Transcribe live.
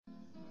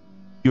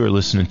You are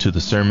listening to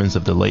the sermons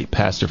of the late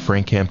Pastor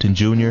Frank Hampton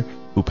Jr.,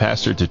 who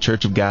pastored the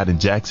Church of God in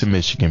Jackson,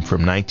 Michigan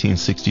from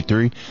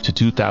 1963 to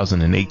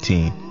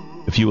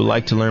 2018. If you would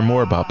like to learn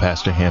more about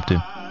Pastor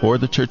Hampton or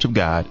the Church of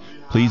God,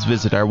 please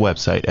visit our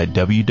website at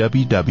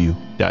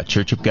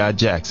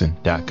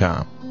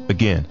www.churchofgodjackson.com.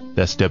 Again,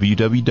 that's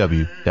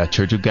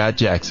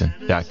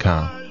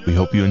www.churchofgodjackson.com. We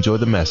hope you enjoy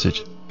the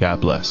message.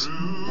 God bless.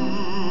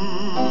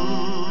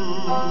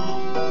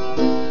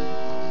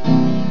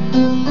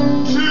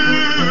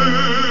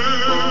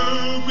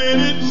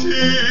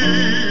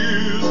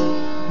 Tears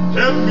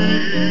help me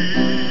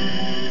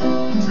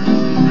to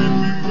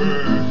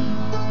remember,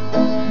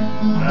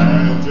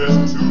 and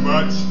just too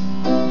much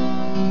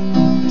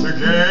to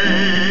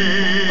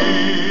gain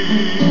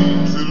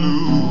to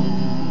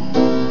lose.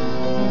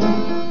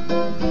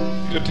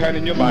 To turn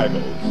in your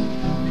Bibles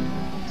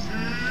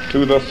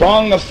to the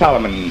Song of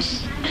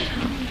Solomon's,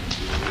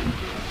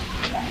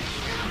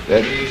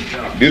 that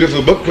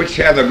beautiful book which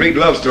has a great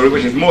love story,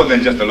 which is more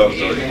than just a love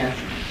story.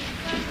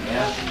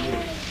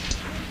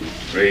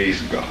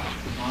 Praise God.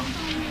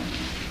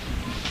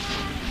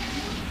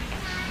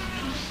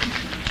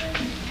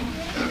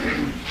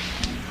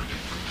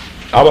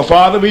 Our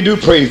Father, we do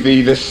praise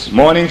Thee this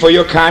morning for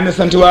Your kindness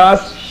unto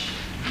us.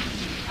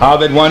 How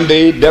that one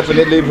day,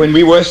 definitely when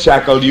we were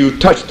shackled, You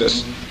touched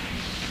us.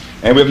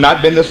 And we've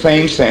not been the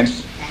same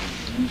since.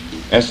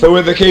 And so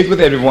is the case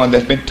with everyone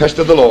that's been touched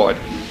of the Lord.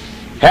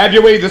 Have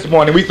Your way this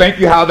morning. We thank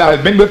You how Thou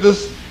hast been with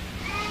us.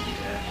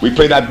 We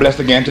pray Thou bless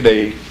again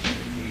today.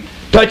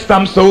 Touch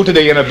some soul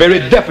today in a very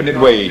definite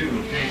way.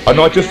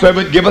 Anoint Your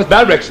servant, give us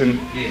direction.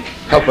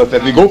 Help us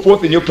as we go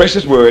forth in Your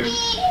precious word.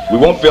 We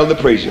won't fail to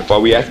praise You, for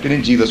we ask it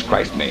in Jesus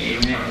Christ's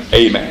name.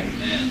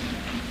 Amen.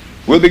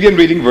 We'll begin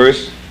reading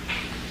verse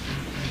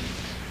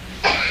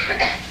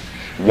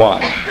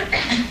 1.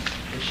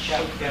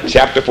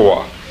 Chapter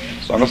 4.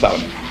 Song of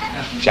Solomon.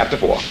 Chapter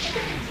 4.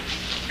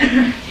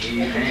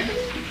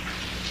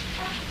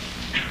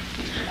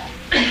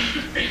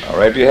 All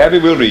right, if you have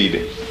it, we'll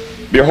read.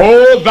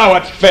 Behold, thou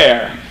art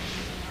fair,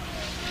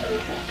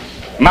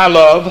 my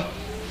love.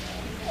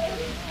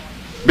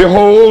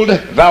 Behold,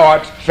 thou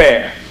art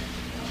fair.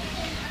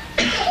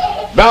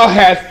 Thou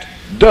hast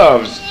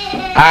dove's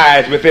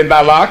eyes within thy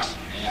locks.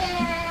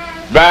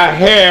 Thy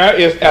hair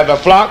is as a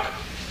flock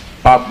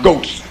of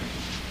goats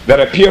that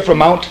appear from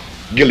Mount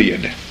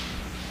Gilead.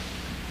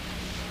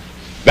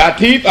 Thy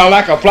teeth are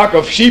like a flock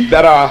of sheep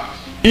that are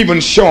even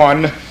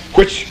shorn,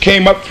 which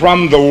came up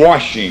from the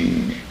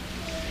washing,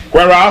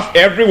 whereof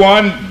every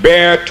one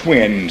bare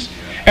twins,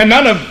 and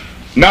none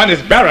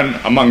is barren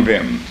among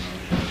them.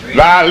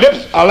 Thy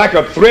lips are like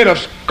a thread of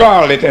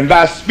scarlet, and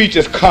thy speech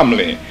is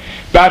comely.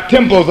 Thy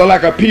temples are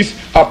like a piece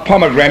of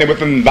pomegranate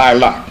within thy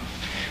lock.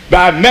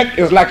 Thy neck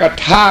is like a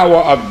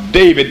tower of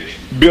David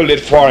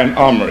builded for an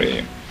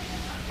armory,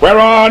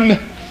 whereon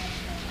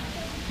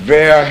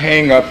there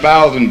hang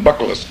 1,000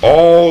 bucklers,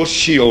 all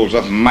shields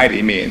of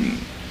mighty men.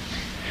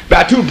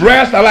 Thy two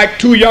breasts are like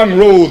two young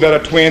roes that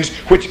are twins,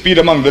 which feed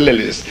among the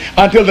lilies.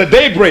 Until the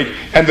day break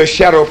and the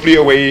shadow flee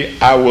away,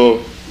 I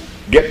will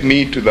get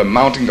me to the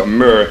mountain of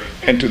myrrh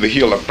and to the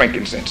hill of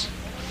frankincense.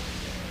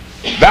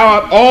 Thou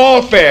art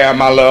all fair,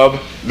 my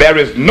love. There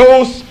is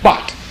no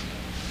spot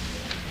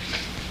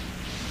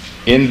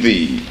in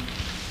thee.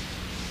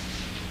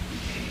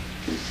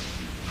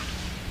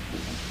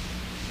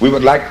 We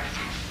would like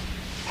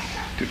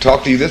to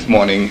talk to you this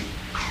morning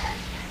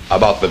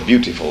about the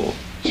beautiful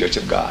Church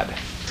of God.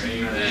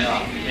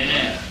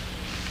 Amen.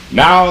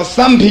 Now,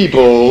 some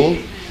people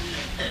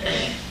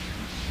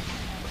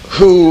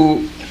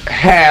who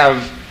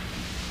have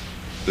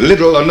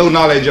little or no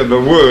knowledge of the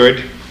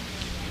word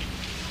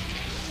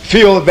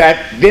feel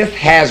that this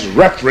has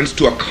reference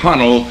to a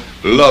carnal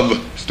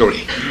love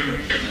story.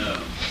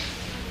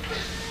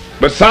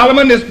 But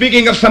Solomon is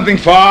speaking of something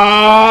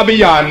far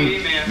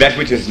beyond that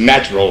which is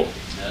natural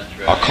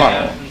or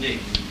carnal.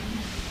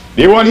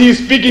 The one he's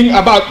speaking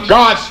about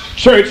God's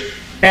church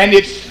and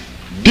its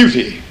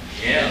beauty.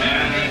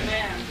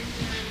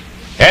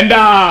 And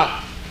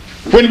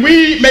when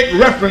we make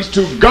reference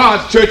to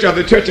God's church or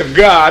the Church of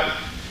God,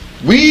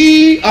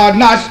 we are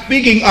not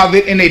speaking of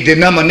it in a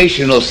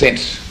denominational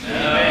sense.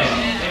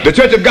 The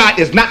Church of God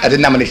is not a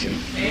denomination.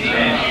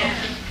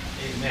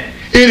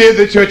 It is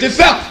the church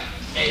itself.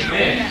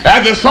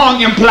 As the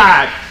song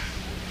implied,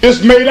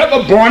 it's made up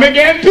of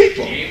born-again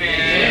people.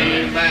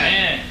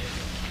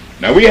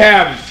 Now we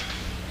have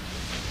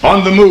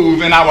on the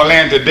move in our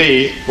land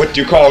today what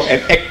you call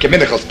an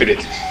ecumenical spirit.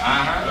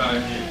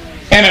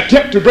 An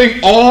attempt to bring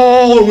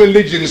all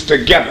religions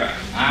together.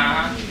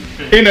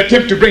 In an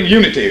attempt to bring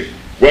unity.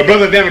 Well,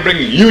 brother, that'll bring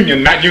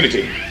union, not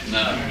unity.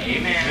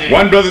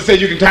 One brother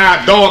said you can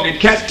tie a dog and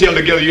cat's tail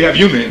together, you have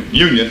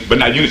union, but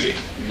not unity.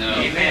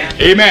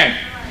 Amen.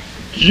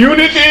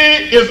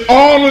 Unity is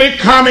only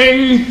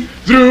coming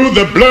through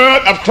the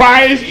blood of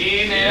Christ.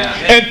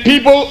 And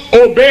people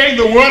obeying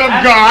the word of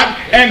God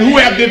and who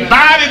have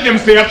divided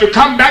themselves to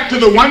come back to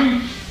the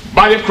one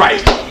body of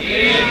Christ.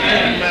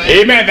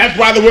 Amen. That's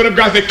why the word of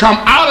God said, come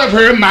out of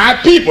her, my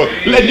people.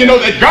 Letting you know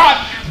that God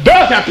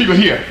does have people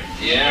here.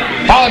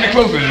 Yeah. Follow me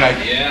closely tonight.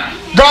 Yeah.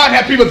 God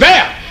had people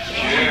there.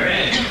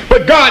 Sure.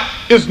 But God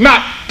is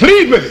not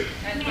pleased with it.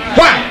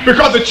 Why?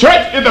 Because the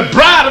church is the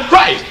bride of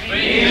Christ.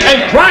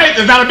 And Christ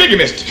is not a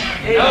bigamist.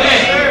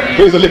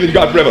 Praise the living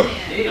God forever.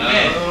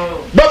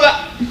 Brother,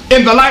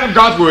 in the light of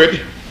God's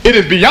word, it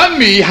is beyond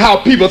me how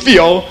people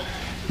feel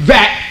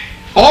that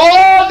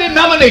all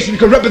denominations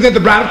can represent the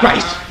bride of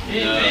Christ.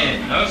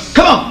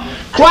 Come on.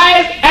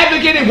 Christ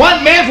advocated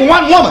one man for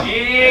one woman.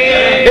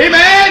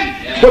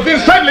 Amen. But then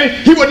certainly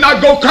he would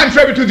not go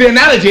contrary to the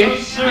analogy.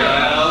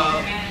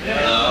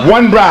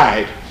 One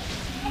bride.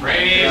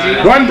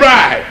 One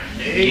bride.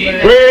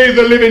 Praise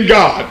the living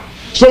God.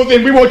 So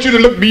then we want you to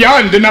look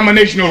beyond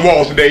denominational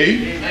walls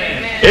today.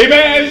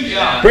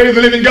 Amen. Praise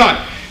the living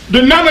God.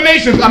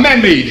 Denominations are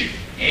man-made.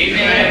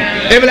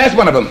 Every last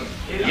one of them.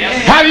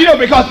 How do you know?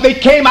 Because they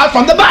came out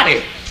from the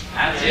body.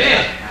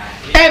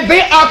 And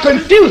they are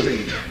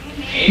confusing.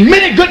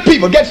 Many good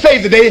people get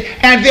saved today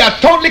and they are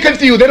totally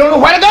confused. They don't know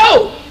where to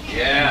go.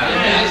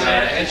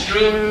 That's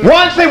true.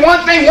 One say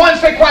one thing, one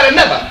say quite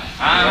another.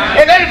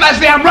 And everybody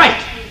say I'm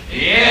right.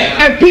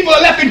 And people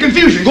are left in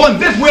confusion, going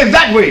this way and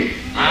that way.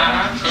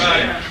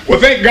 Well,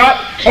 thank God,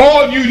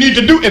 all you need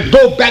to do is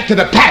go back to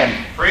the pattern.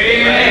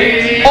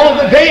 On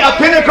the day of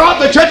Pentecost,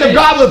 the church of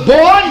God was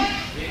born,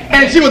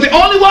 and she was the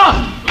only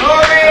one.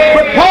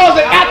 But Paul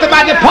said, after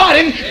my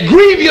departing,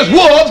 grievous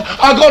wolves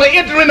are going to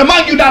enter in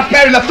among you, not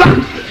sparing the flock.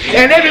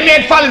 And every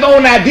man follows his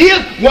own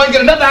ideas, one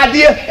get another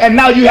idea, and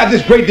now you have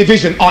this great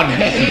division on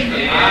hand.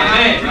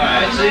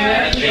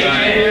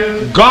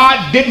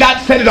 God did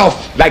not set it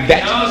off like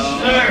that.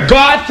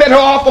 God set her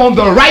off on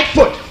the right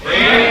foot.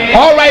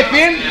 All right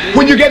then,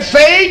 when you get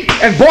saved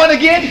and born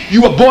again,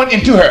 you were born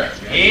into her.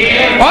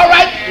 All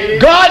right,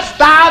 God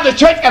styled the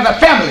church as a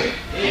family.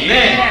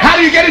 How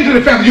do you get into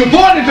the family? You're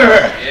born into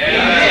her.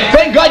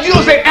 Thank God you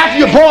don't say after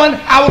you're born,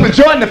 I will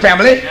join the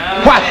family.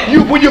 Why?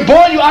 When you're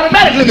born, you're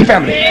automatically in the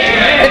family.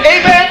 And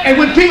amen. And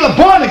when people are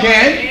born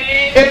again,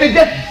 if they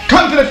just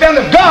come to the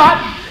family of God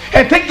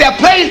and take their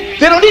place,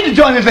 they don't need to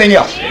join anything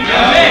else. And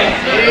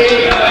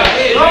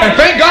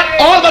thank God,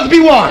 all of us be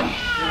one.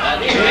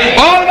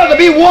 All of us will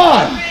be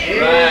one.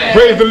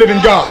 Praise the living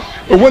God.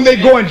 But when they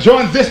go and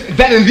join this,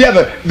 that, and the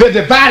other, they're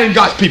dividing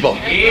God's people.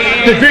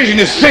 Division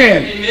is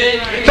sin.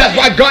 That's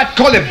why God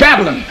called it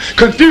Babylon,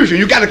 confusion.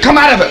 You got to come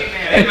out of it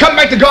and come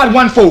back to God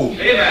one fold.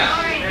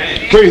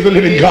 Praise the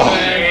living God.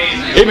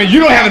 Amen.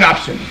 You don't have an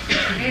option.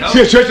 See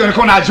a church on the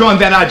corner, I join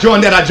that, I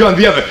join that, I join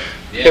the other.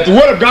 If the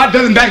word of God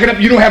doesn't back it up,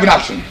 you don't have an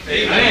option.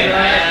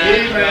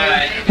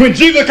 When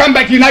Jesus comes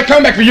back, he's not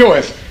coming back for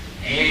yours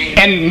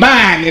and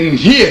mine, and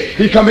here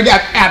he coming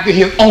back after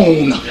his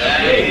own.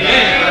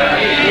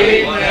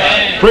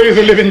 Praise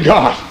the living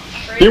God.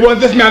 He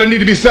wants this matter need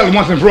to be settled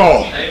once and for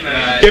all.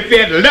 If they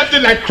had left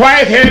it like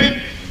Christ had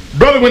it,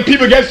 brother, when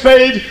people get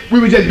saved, we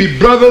would just be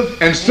brothers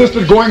and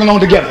sisters going along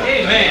together.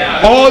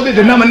 All the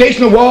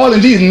denominational walls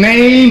and these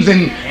names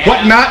and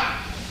whatnot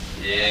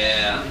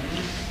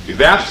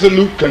is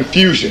absolute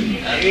confusion.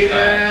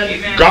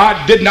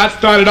 God did not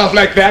start it off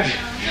like that,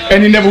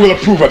 and he never will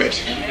approve of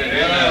it.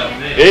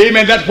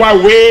 Amen. That's why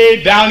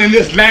way down in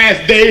this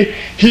last day,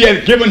 he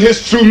has given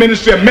his true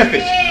ministry a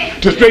message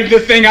to straighten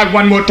this thing out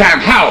one more time.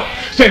 How?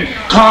 Saying,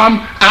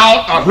 come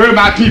out of her,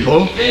 my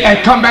people,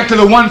 and come back to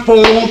the one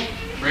fold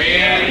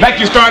like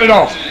you started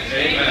off.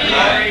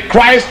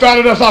 Christ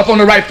started us off on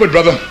the right foot,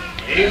 brother.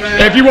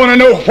 If you want to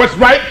know what's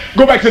right,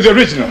 go back to the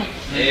original.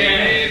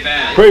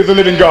 Praise the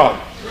living God.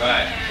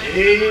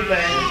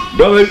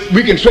 Brother,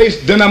 we can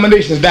trace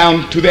denominations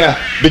down to their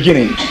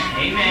beginning.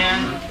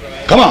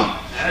 Come on.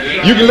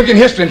 You can look in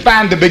history and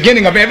find the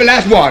beginning of every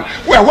last one.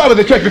 Well, where was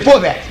the church before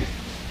that?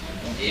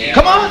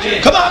 Come on,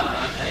 come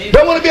on.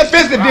 Don't want to be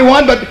offensive, dear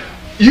one, but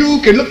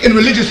you can look in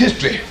religious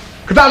history.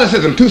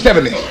 Catholicism,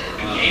 270.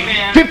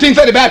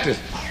 1530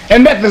 Baptist.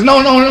 And Methodist, no.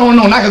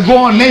 I could go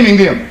on naming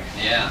them.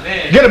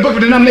 Get a book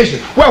of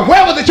denomination. Well,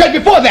 where was the church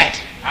before that?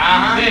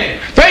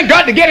 Thank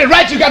God, to get it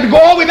right, you got to go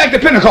all the way back to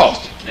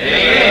Pentecost.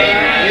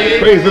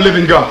 Praise the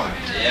living God.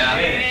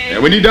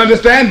 And we need to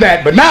understand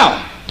that. But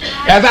now,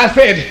 as I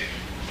said,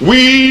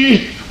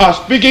 we are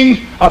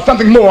speaking of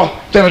something more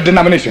than a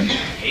denomination.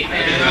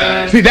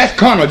 See, that's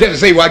carnal. Just to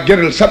say, well, get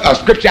a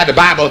scripture out of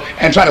the Bible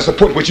and try to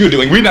support what you're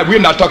doing. We're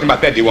not talking about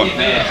that, dear one.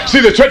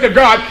 See, the church of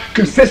God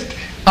consists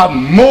of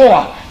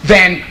more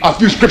than a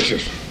few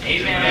scriptures.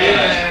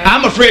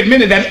 I'm afraid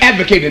many that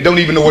advocate it don't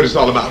even know what it's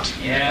all about.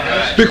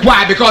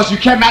 Why? Because you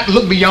cannot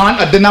look beyond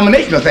a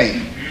denominational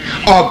thing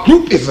or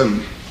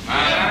groupism.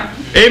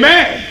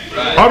 Amen.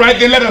 All right,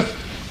 then let us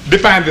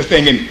define this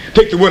thing and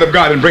take the word of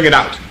God and bring it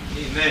out.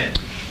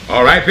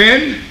 All right,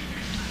 then.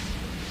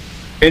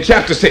 In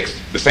chapter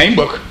 6, the same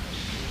book,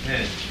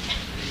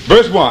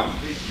 verse 1,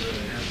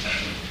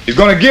 he's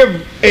going to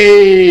give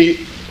a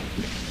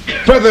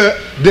further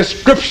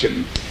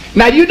description.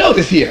 Now, you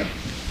notice here,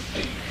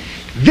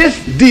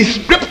 this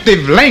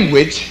descriptive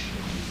language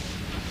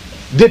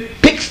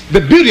depicts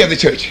the beauty of the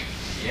church.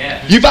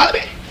 You follow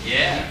me?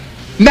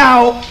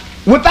 Now,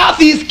 without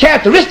these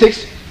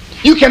characteristics,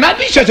 you cannot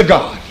be church of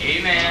God.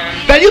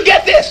 Now, you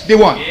get this, dear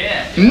one.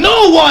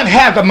 No one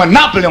has a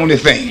monopoly on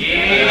this thing.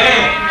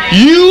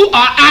 You or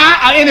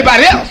I or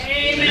anybody else.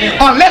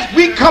 Unless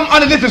we come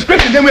under this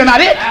description, then we're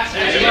not it.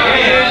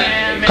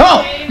 Come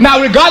on.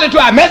 Now, regarding to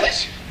our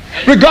message,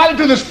 regarding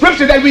to the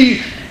scripture that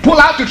we pull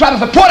out to try to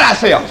support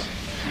ourselves,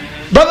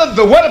 brother,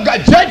 the word of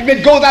God,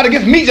 judgment goes out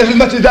against me just as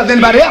much as it does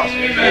anybody else.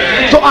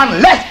 So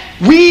unless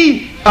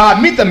we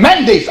meet the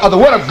mandates of the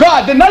word of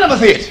God, then none of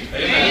us is.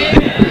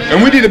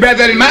 And we need to bear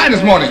that in mind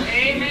this morning.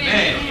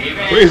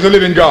 Praise the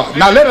living God.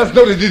 Now let us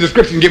notice the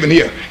description given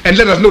here, and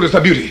let us notice her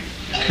beauty.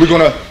 We're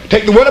going to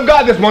take the word of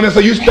God this morning, so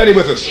you study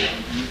with us.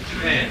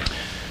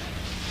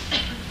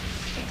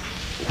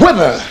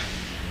 Whither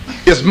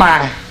is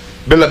my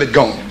beloved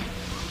gone?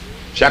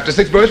 Chapter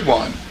 6, verse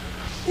 1.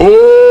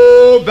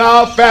 O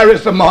thou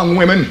fairest among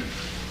women.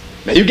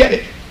 Now you get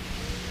it.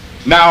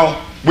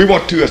 Now we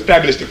want to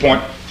establish the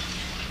point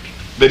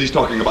that he's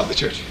talking about the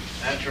church.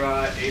 That's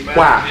right. Amen.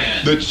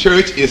 Why? The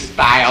church is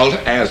styled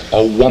as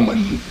a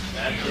woman.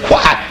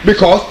 Why?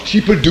 Because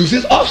she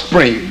produces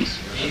offsprings.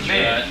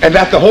 Amen. And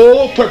that's the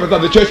whole purpose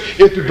of the church,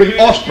 is to bring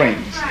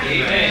offsprings.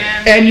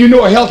 Amen. And you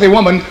know a healthy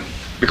woman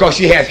because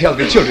she has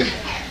healthy children.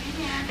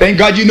 Thank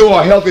God you know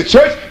a healthy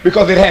church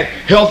because it has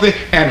healthy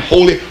and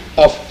holy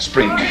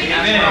offspring.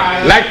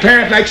 Amen. Like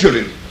parents, like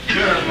children.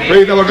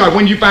 Praise the Lord God.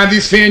 When you find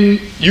these sin,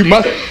 you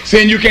must,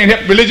 sin you can't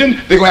help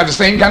religion, they're going to have the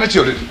same kind of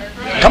children.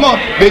 Come on,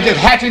 they're just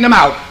hatching them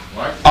out.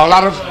 A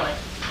lot of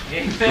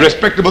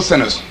respectable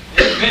sinners.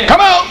 Come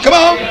on, come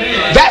on.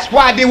 That's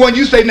why they want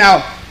you to say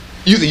now,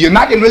 you're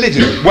not in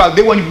religion. Well,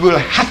 they want you to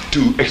have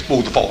to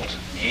expose the fault.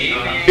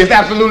 It's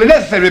absolutely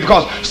necessary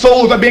because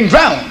souls are being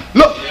drowned.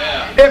 Look,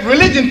 if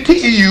religion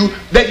teaches you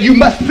that you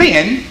must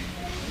sin,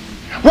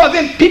 well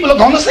then people are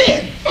going to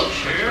sin.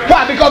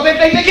 Why? Because they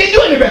think they can't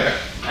do any better.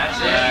 That's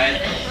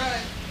right.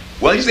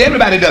 Well, you say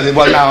everybody does it.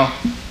 Well, now,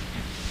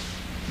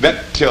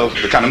 that tells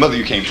the kind of mother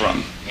you came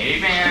from.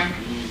 Amen.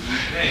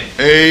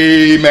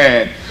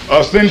 Amen.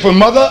 A sinful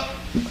mother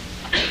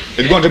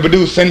is going to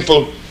produce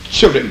sinful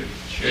children.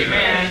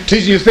 Amen.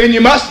 Teaching you sin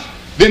you must,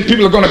 then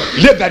people are going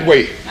to live that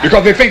way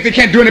because they think they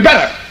can't do any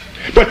better.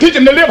 But teach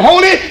them to live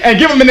holy and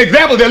give them an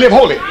example, they'll live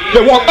holy.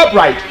 They'll walk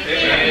upright.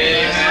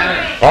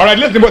 Amen. All right,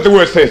 listen to what the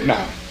word says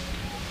now.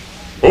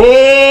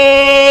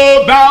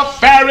 O thou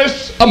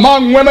fairest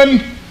among women.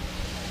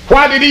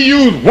 Why did he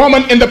use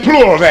woman in the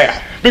plural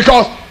there?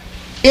 Because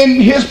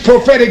in his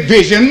prophetic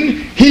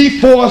vision,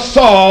 he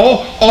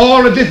foresaw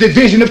all of this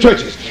division of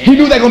churches. He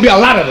knew there were going to be a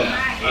lot of them.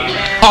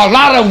 A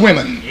lot of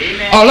women.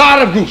 A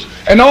lot of groups.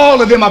 And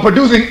all of them are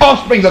producing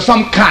offspring of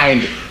some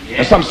kind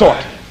and some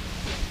sort.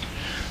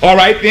 All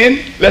right,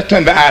 then, let's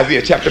turn to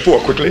Isaiah chapter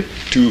 4 quickly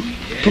to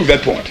prove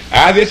that point.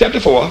 Isaiah chapter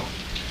 4.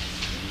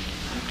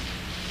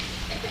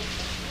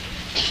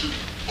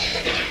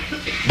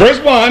 Verse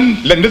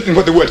 1, listen to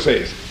what the word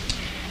says.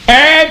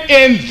 And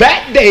in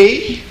that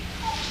day,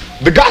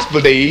 the gospel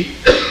day,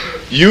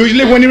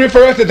 usually when he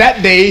refers to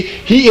that day,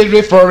 he is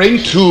referring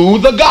to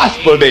the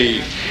gospel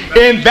day.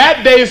 In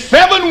that day,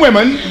 7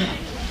 women,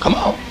 come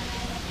on,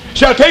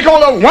 shall take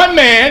hold of one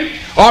man.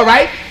 All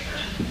right,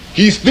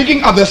 he's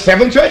speaking of the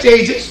 7 church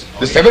ages,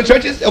 the 7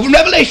 churches of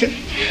Revelation,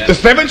 the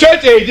 7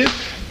 church ages,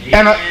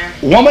 and a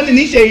woman in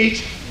each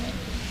age,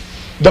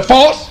 the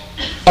false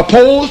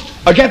opposed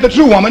against the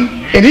true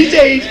woman in each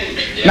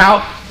age.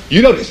 Now,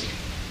 you notice,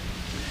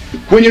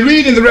 when you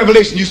read in the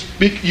Revelation,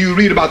 you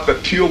read about the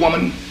pure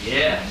woman,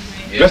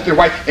 dressed in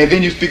white, and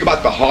then you speak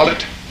about the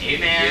harlot,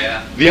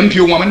 the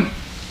impure woman,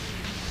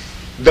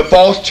 the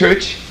false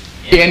church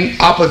in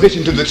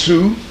opposition to the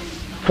true.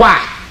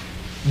 Why?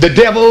 The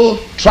devil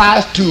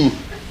tries to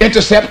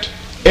intercept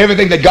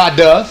everything that God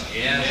does.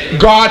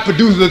 God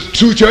produces a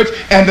true church,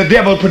 and the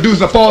devil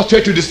produces a false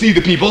church to deceive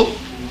the people,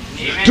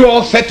 to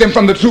offset them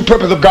from the true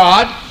purpose of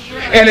God.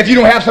 And if you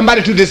don't have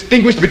somebody to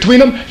distinguish between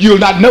them, you'll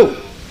not know.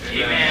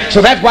 Amen.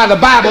 So that's why the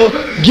Bible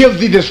gives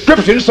the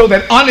description so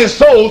that honest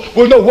souls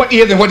will know what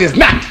is and what is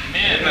not.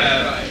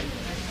 Amen.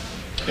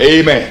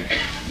 Amen.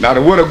 Now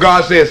the word of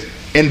God says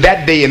in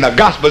that day, in the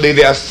gospel day,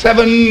 there are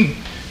 7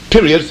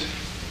 periods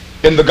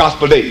in the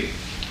gospel day.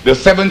 There are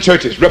 7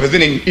 churches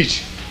representing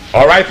each.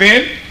 All right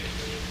then?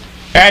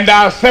 And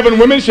our 7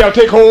 women shall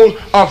take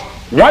hold of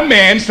one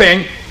man,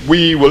 saying,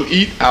 we will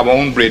eat our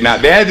own bread. Now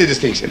there's the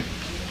distinction.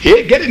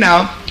 Here, get it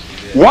now.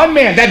 One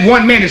man, that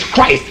one man is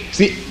Christ.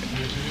 See,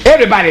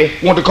 everybody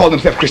want to call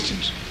themselves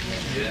Christians.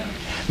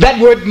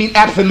 That word means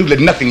absolutely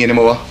nothing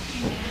anymore.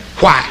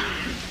 Why?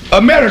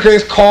 America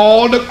is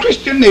called a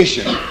Christian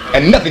nation,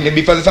 and nothing can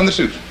be further from the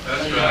truth.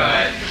 That's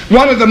right.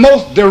 One of the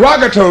most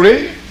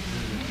derogatory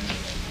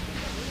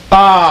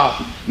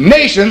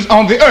nations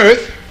on the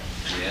earth,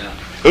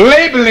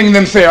 labeling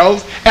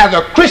themselves as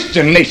a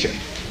Christian nation.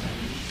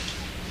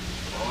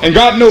 And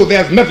God knows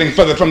there's nothing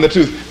further from the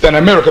truth than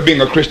America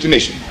being a Christian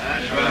nation.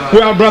 Right.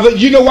 Well, brother,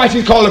 you know why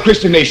she's called a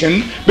Christian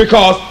nation?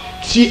 Because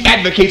she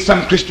advocates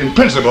some Christian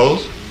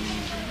principles,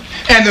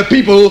 and the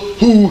people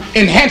who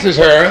enhances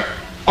her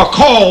are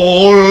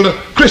called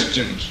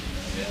Christians.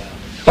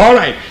 All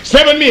right,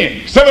 7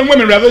 men, 7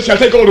 women rather, shall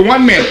take hold of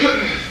one man.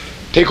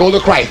 Take hold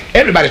of Christ.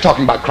 Everybody's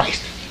talking about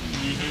Christ.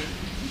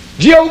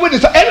 Jehovah's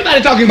Witnesses,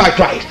 everybody talking about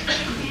Christ.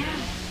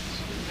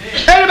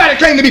 Everybody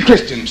claim to be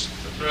Christians.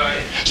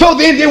 Right. So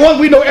then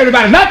we know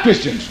everybody's not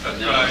Christians.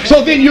 Right.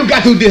 So then you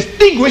got to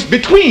distinguish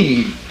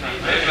between.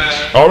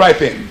 Amen. All right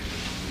then.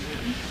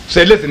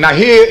 Say, listen, now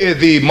here is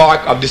the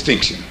mark of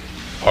distinction.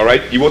 All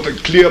right, you want the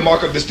clear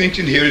mark of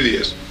distinction? Here it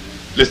is.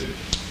 Listen.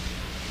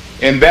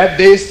 In that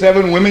day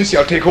 7 women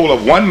shall take hold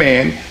of one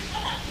man.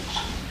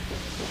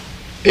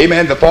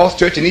 Amen. The false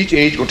church in each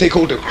age will take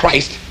hold of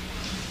Christ.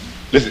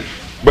 Listen,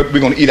 but we're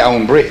going to eat our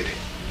own bread.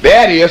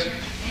 That is,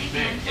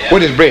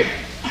 what is bread?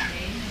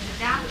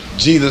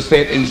 Jesus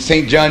said in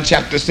St. John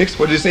chapter 6,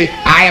 what did he say?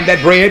 I am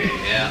that bread.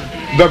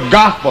 Yeah. The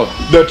gospel,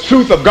 the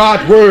truth of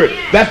God's word.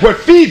 That's what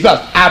feeds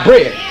us, our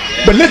bread.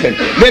 But listen,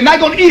 they're not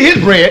going to eat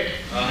his bread.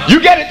 You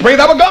get it, praise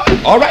our God.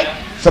 All right.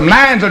 Some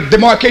lines of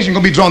demarcation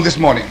going to be drawn this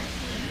morning.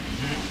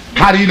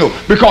 How do you know?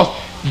 Because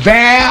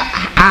there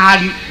are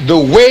the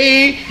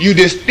way you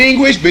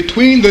distinguish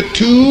between the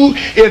two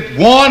is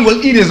one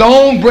will eat his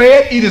own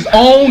bread, eat his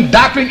own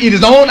doctrine, eat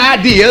his own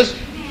ideas,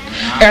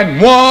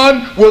 and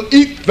one will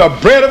eat the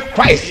bread of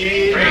Christ,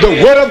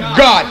 the word of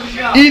God,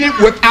 eat it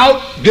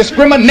without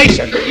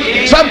discrimination.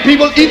 Some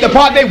people eat the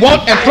part they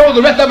want and throw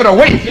the rest of it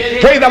away.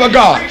 Praise our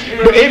God.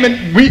 But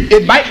amen,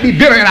 it might be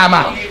bitter in our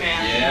mouth.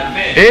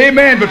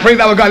 Amen, but praise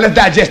our God, let's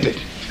digest it.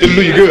 It'll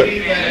do you good.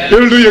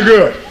 It'll do you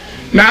good.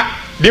 Now,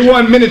 there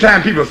weren't many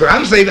times people say,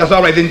 I'm saved, that's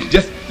all right, then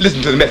just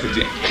listen to the message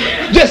then.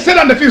 Just sit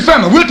under a few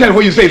sermons, we'll tell you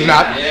whether you're saved or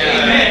not.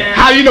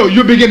 How you know?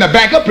 You'll begin to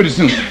back up pretty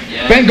soon.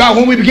 Thank God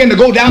when we begin to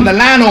go down the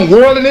line on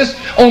worldliness,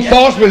 on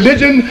false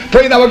religion,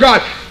 praise our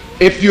God,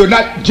 if you're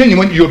not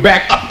genuine, you'll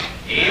back up.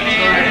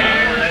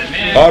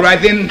 All right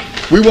then,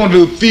 we want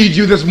to feed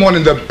you this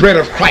morning the bread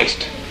of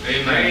Christ.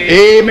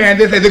 Amen.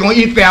 They say they're going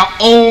to eat their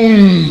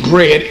own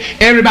bread.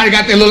 Everybody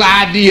got their little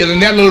ideas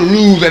and their little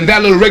rules and their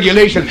little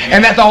regulations,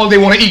 and that's all they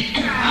want to eat.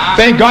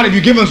 Thank God if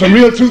you give them some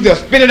real truth, they'll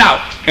spit it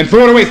out and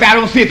throw it away. Say, I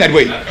don't see it that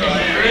way.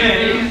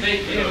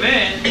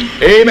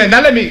 Amen.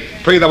 Now let me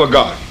praise our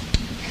God.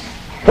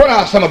 What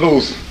are some of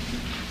those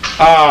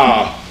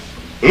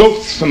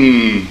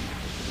loathsome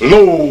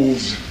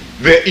loaves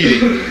they're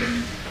eating?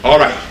 All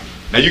right.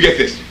 Now you get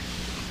this.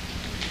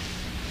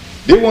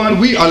 Dear one,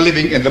 we are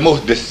living in the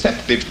most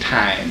deceptive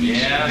times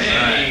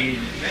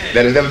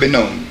that has ever been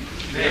known.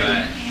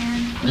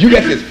 You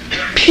get this.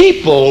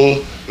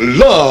 People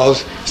love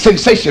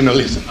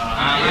sensationalism.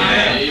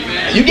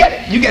 You get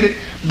it. You get it.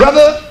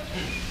 Brother,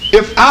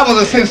 if I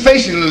was a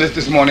sensationalist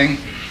this morning,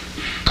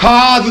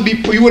 cars would be,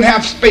 you wouldn't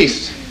have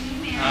space.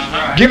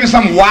 Giving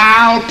some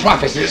wild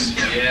prophecies.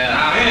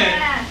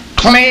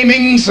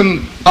 Claiming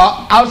some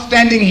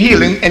outstanding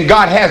healing, and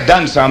God has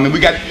done some, and we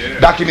got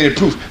documented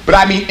proof. But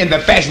I mean in the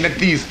fashion that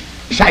these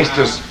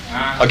shysters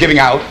are giving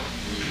out.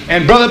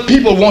 And brother,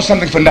 people want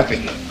something for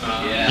nothing.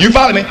 You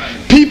follow me?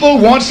 People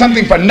want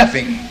something for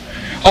nothing.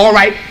 All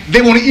right,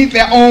 they want to eat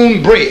their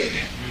own bread.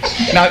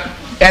 Now,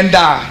 and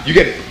you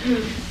get it.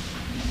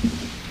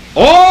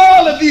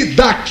 All of these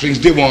doctrines,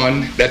 dear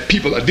one, that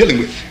people are dealing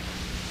with,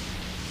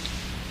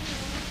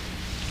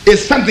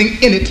 is something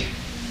in it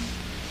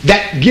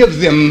that gives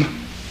them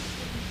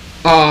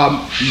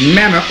a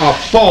manner of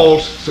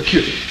false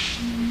security.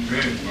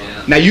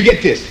 Now you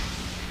get this.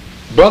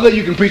 Brother,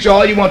 you can preach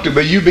all you want to,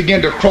 but you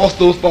begin to cross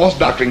those false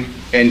doctrines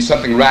and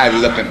something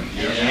rises up in them.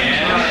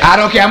 I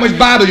don't care how much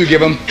Bible you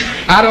give them.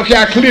 I don't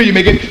care how clear you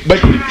make it. But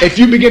if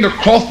you begin to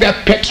cross their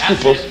pet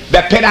scruples,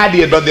 their pet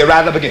ideas, brother, they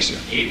rise up against you.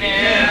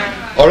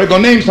 Or we're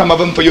going to name some of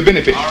them for your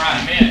benefit.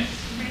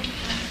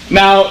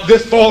 Now,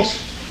 this false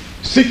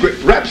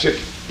secret rapture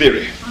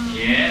theory.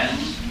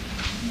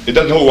 It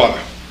doesn't hold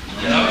water.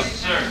 No,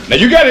 sir. Now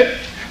you get it.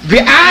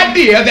 The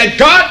idea that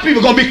God's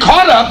people are going to be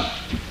caught up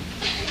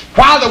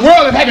while the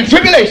world is having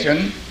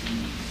tribulation,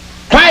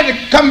 Christ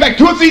is coming back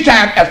 2 or 3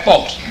 times, as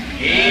false.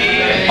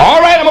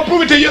 All right, I'm going to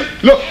prove it to you.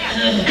 Look,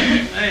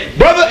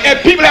 brother,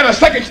 if people have a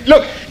second,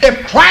 look,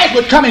 if Christ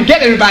would come and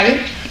get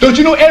everybody, don't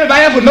you know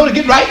everybody else would know to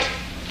get right?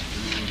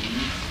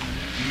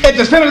 If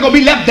the sinner is going to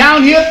be left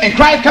down here and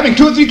Christ coming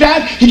 2 or 3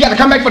 times, he got to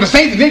come back for the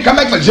saints, and then come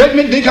back for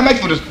judgment, then come back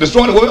for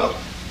destroying the world.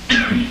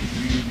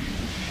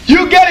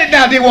 You get it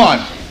now, dear one.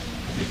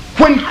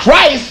 When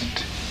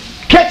Christ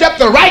catch up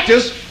the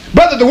righteous,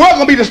 brother, the world's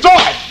going to be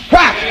destroyed.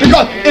 Why?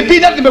 Because it be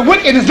nothing but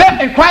wickedness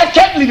left, and Christ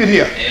can't leave it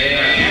here.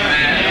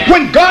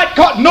 When God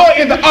caught Noah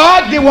in the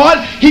ark, dear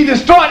one, he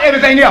destroyed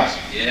everything else.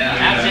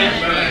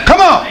 Come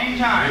on.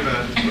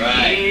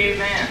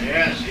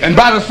 And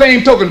by the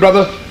same token,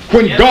 brother,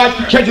 when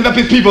God catches up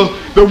his people,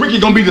 the wicked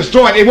going to be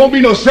destroyed. It won't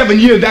be no 7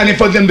 years down there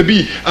for them to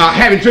be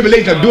having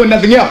tribulation or doing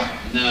nothing else.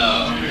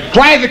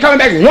 Christ is coming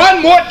back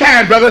one more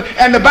time, brother,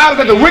 and the Bible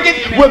says the wicked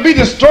will be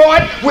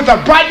destroyed with the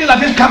brightness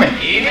of his coming.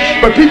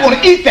 But people want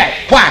to eat that.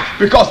 Why?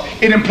 Because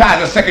it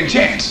implies a second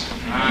chance.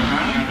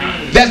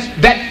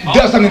 That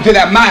does something to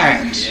their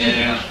minds.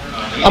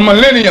 A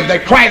millennium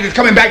that Christ is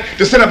coming back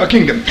to set up a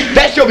kingdom.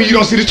 That shows me you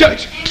don't see the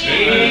church.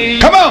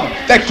 Come on.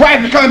 That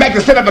Christ is coming back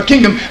to set up a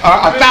kingdom,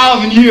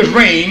 1,000 years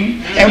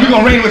reign, and we're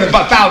going to reign with it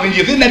for 1,000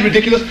 years. Isn't that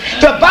ridiculous?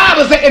 The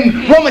Bible said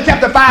in Romans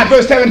chapter 5,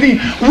 verse 17,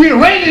 we're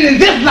reigning in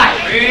this life.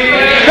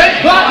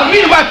 Thank God. The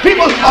reason why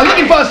people are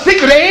looking for a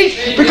secret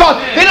age,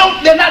 because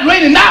they're not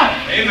reigning now.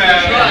 Amen.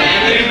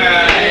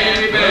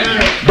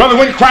 Brother,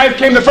 when Christ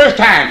came the first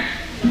time,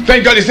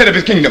 thank God he set up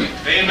his kingdom.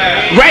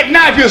 Amen. Right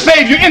now, if you're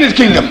saved, you're in his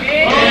kingdom.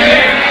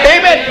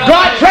 Amen.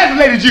 God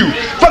translated you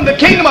from the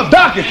kingdom of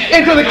darkness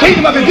into the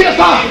kingdom of his dear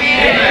son.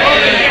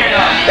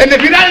 And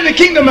if you're not in the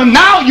kingdom of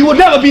now, you will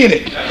never be in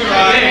it.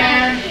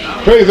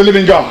 Praise the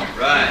living God.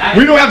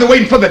 We don't have to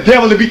wait for the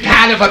devil to be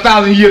tied up for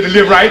 1,000 years to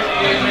live right.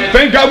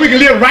 Thank God we can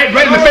live right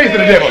in the face of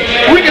the devil.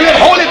 We can live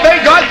holy,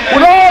 thank God,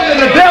 with all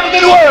the devils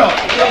in the world.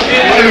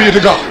 Hallelujah to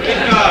God.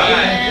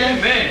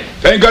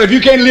 Thank God if you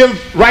can't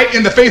live right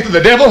in the face of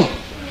the devil,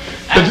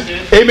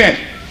 amen.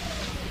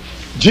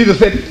 Jesus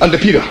said unto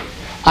Peter,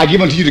 I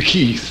give unto you the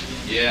keys.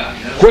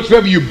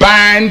 Whatsoever you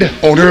bind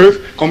on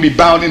earth, going to be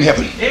bound in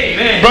heaven.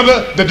 Amen.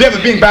 Brother, the devil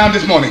is being bound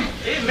this morning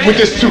with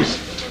this truth.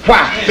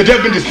 Why? The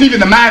devil has been deceiving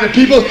the mind of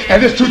people,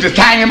 and this truth is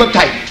tying him up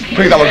tight.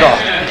 Praise our God.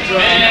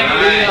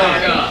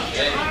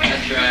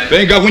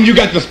 Thank God when you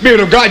got the Spirit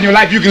of God in your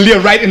life, you can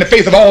live right in the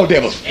face of all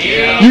devils.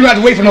 You don't have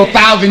to wait for no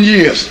 1,000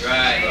 years.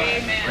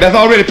 That's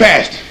already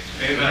passed.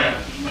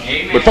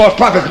 But false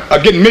prophets are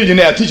getting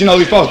millionaires teaching all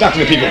these false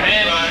doctrines to people.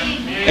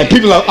 And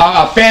people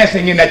are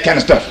fasting in that kind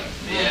of stuff.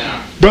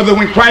 Brother,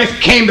 when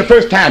Christ came the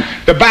first time,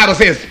 the Bible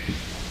says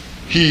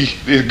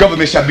his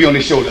government shall be on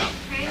his shoulder.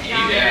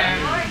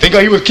 Think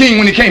he was king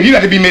when he came. He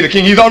had to be made a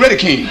king. He's already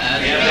king.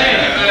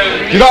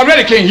 He's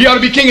already king. He ought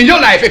to be king in your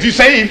life if you're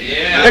saved.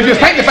 If you're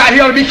sanctified, he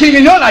ought to be king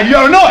in your life. You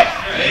ought to know it.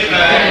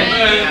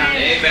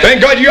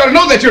 Thank God you ought to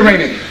know that you're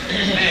reigning.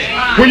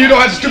 When you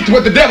don't have to stick to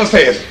what the devil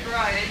says.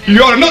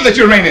 You ought to know that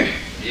you're reigning.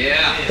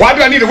 Why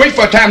do I need to wait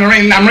for a time to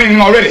reign? I'm reigning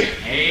already.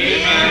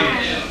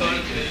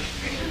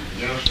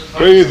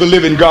 Praise the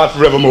living God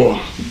forevermore.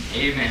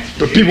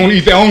 But people won't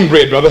eat their own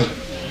bread, brother.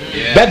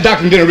 That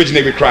doctrine didn't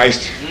originate with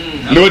Christ.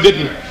 No, it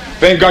didn't.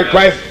 Thank God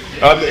Christ,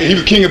 he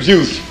was king of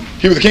Jews.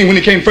 He was the king when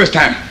he came first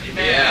time.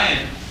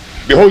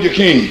 Behold your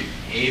king.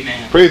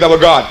 Praise our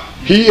God.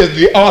 He is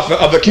the author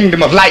of the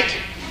kingdom of light.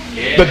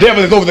 The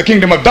devil is over the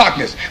kingdom of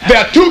darkness. There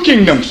are two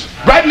kingdoms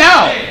right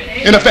now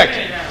in effect.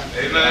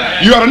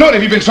 You ought to know that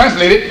if you've been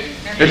translated.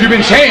 If you've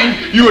been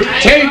changed, you were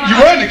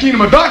in the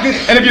kingdom of darkness,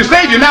 and if you're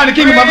saved, you're now in the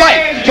kingdom of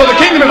light. So the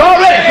kingdom is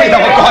already praise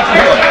our God.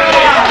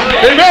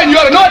 Amen. You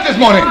ought to know it this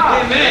morning.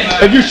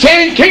 If you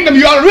change kingdom,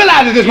 you ought to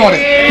realize it this morning.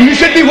 You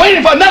should be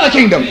waiting for another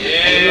kingdom.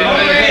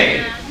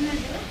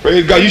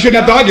 Praise God. You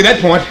shouldn't have to argue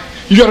that point.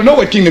 You ought to know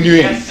what kingdom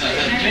you're in.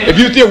 If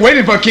you're still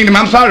waiting for a kingdom,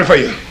 I'm sorry for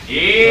you.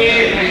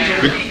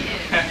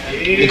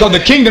 Because the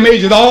kingdom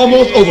age is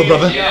almost over,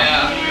 brother.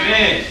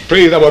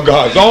 Praise our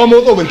God. It's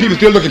almost over, and people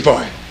still looking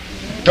for it.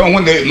 Don't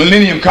when the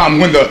millennium comes,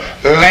 when the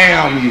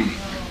lamb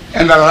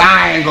and the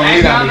lion going to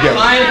lay down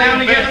together.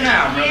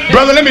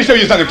 Brother, let me show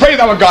you something. Praise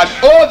our God.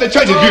 Oh, the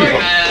church is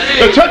beautiful.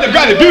 The church of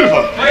God is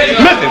beautiful.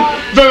 Listen,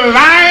 the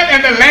lion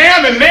and the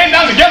lamb is laying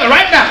down together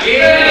right now.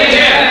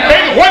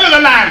 Baby, what are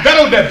the lions?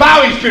 That old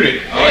devouring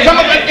spirit. Some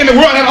of us in the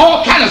world have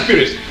all kinds of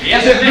spirits.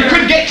 You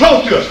couldn't get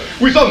close to us.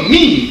 We're so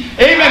mean.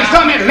 Amen.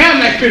 Some had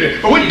lamb-like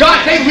spirit. But when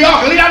God says we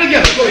all can lay down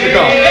together. Glory to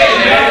God.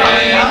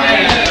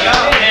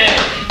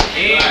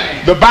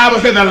 The Bible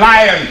says the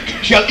lion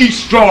shall eat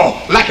straw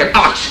like an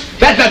ox.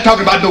 That's not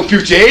talking about no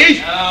future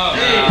age.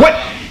 What?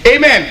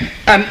 Amen.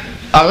 And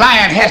a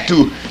lion has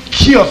to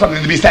kill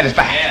something to be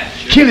satisfied.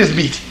 Kill his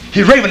meat.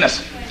 He's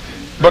ravenous.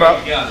 But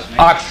an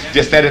ox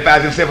just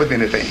satisfies himself with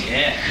anything.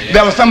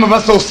 There were some of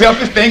us so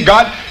selfish, thank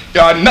God,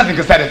 nothing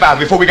could satisfy us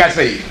before we got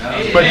saved.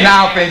 But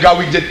now, thank God,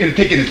 we just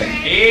take anything.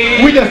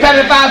 We just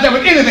satisfy ourselves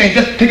with anything.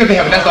 Just take us to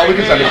heaven. That's all we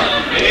can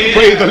satisfy.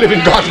 Praise the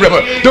living God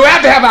forever. Don't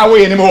have to have our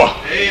way anymore.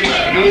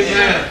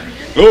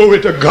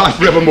 Glory to God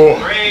forevermore.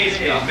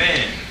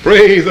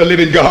 Praise the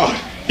living God.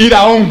 Eat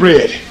our own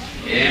bread.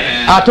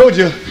 I told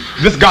you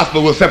this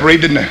gospel will separate,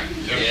 didn't it?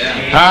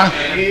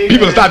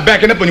 People will start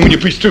backing up on you when you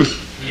preach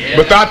truth.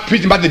 But start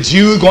preaching about the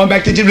Jews going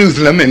back to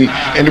Jerusalem,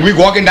 and we're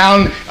walking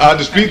down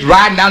the streets,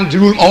 riding down to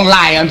Jerusalem on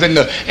lions and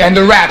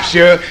the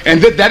rapture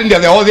and this, that, and the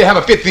other. All they have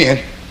a fifth in.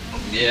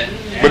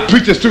 But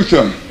preach this truth to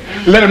them.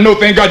 Let them know,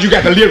 thank God, you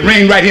got to live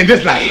reign right here in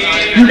this life.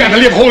 You got to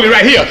live holy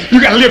right here.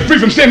 You got to live free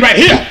from sin right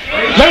here.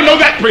 Let them know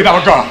that. Praise our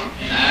God.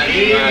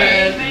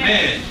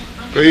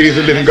 Praise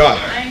the living God.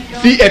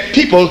 See, if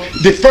people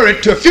defer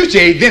it to a future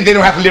age, then they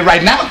don't have to live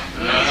right now.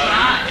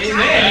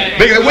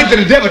 They can wait till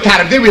the devil tied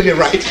them, then we live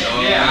right.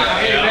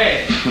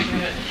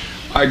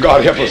 My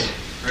God, help us.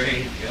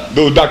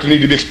 Those doctrines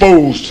need to be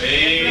exposed.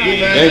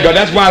 Thank God.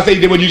 That's why I say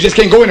that when you just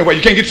can't go anywhere,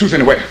 you can't get truth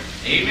anywhere.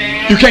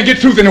 You can't get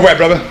truth anywhere,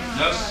 brother.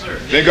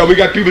 Thank God we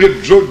got people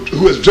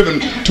who has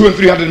driven 200 and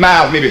 300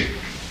 miles maybe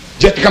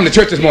just to come to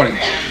church this morning.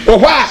 Well,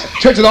 why?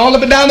 Church is all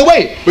up and down the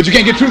way, but you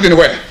can't get truth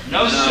anywhere.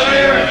 No,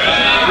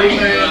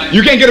 sir.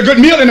 You can't get a good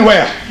meal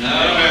anywhere.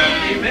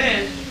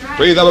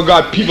 Praise our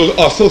God. People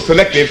are so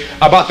selective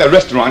about their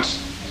restaurants.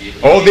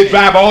 Oh, they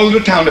drive all over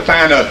the town to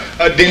find a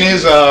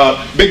Denny's,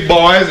 Big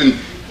Boys, and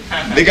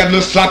they got a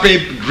little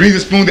sloppy greasy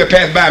spoon that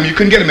pass by them. You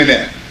couldn't get them in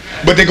there.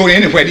 But they go to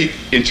anywhere to eat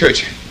in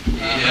church.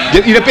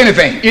 Just eat up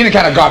anything, any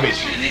kind of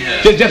garbage.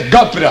 Just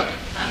gulp it up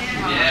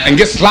and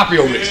get sloppy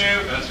over it.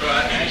 That's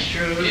right. That's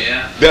true.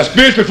 Yeah. Their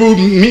spiritual food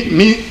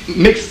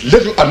makes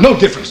little or no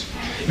difference.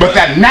 But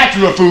that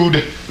natural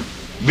food,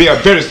 they are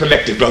very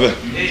selective, brother.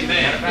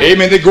 Amen.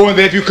 Amen. They go in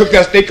there, if you cook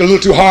that steak a little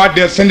too hard,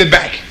 they'll send it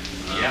back.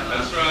 Yeah,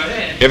 that's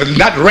right. If it's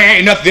not rare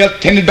enough, they'll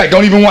send it back.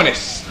 Don't even want it.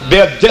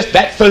 They're just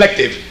that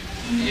selective.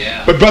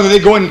 Yeah. But brother, they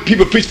go in and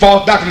people preach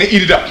false doctrine, they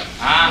eat it up.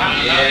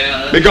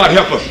 Yeah. May God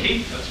help us.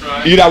 That's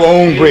right. Eat our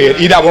own bread.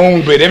 Eat our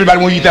own bread. Everybody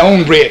want to eat their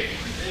own bread.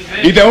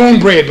 Eat their own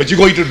bread, but you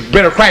go eat the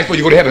bread of Christ before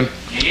you go to heaven.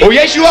 Oh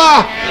yes you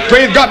are.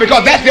 Praise God,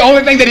 because that's the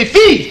only thing that He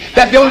feeds.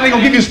 That's the only thing that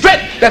will give you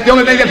strength. That's the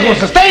only thing that's going to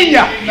sustain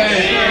you.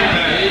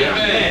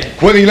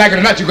 Whether you like it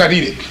or not, you got to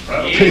eat it.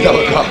 Praise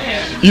God.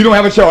 You don't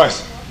have a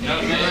choice.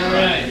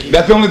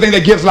 That's the only thing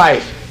that gives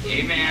life.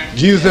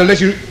 Jesus said, unless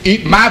you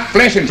eat my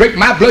flesh and drink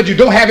my blood, you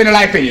don't have any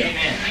life in you.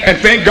 And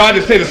thank God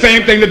to say the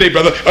same thing today,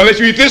 brother. Unless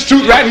you eat this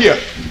truth right here.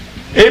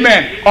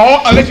 Amen.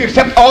 Unless you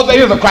accept all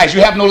there is of Christ,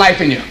 you have no life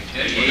in you.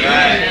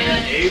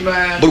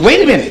 Amen. But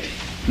wait a minute.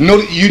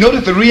 You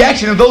notice the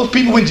reaction of those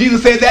people when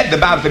Jesus said that? The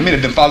Bible said many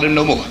of them followed Him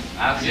no more.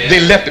 They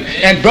left Him.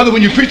 And brother,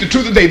 when you preach the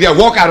truth today, they'll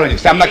walk out on you.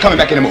 Say, I'm not coming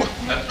back anymore.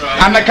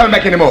 I'm not coming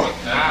back anymore.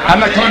 I'm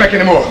not coming back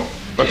anymore.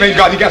 But thank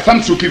God you got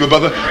some true people,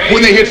 brother.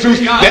 When they hear truth,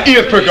 their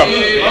ears perk up.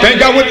 Thank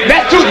God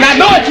that's truth, and I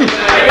know it's truth.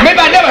 Maybe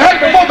I never heard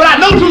it before, but I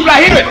know truth when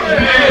I hear it.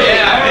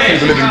 Praise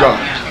the living God.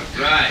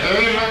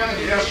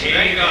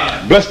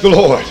 Bless the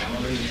Lord.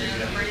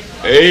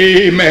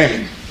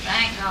 Amen.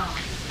 Thank God.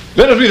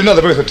 Let us read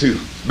another verse or two.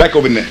 Back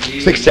over in the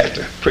 6th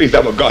chapter. Praise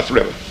thou of God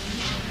forever.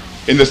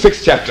 In the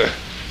 6th chapter.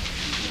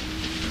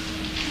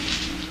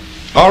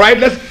 All right,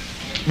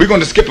 we're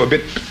going to skip a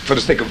bit for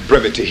the sake of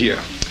brevity here.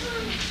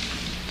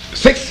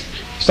 6th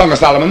Song of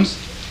Solomon's,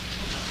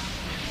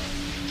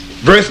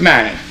 verse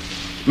 9.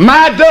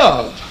 My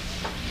dove.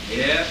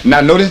 Yeah.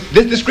 Now notice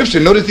this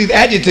description. Notice these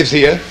adjectives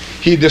here.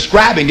 He's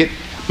describing it.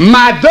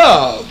 My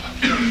dove.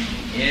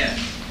 Yeah.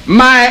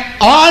 My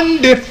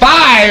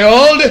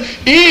undefiled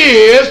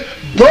is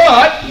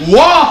but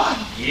one.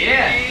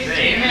 Yes.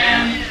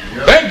 Amen.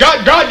 Thank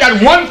God, God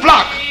got one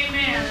flock.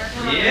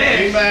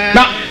 Yes.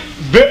 Now,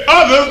 the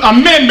others are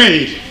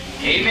men-made.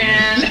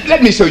 Amen.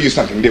 Let me show you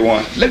something, dear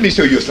one. Let me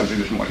show you something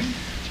this morning.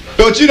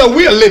 Don't you know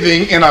we are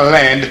living in a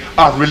land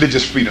of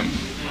religious freedom?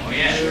 Oh,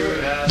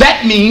 yeah.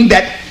 That means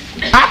that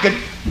I could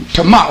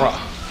tomorrow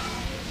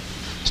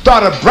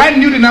start a brand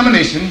new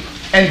denomination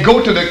and go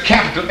to the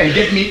capital and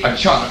get me a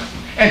charter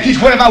and teach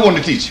whatever I want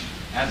to teach.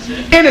 That's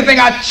it. Anything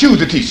I choose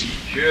to teach.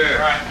 Sure.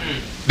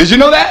 Did you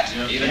know that?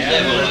 Even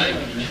devil.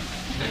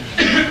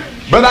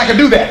 Brother, I could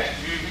do that.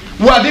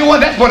 Well, dear one,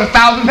 that's what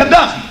 1,000 have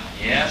done.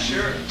 Yeah,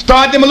 sure.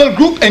 Start them a little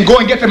group and go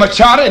and get them a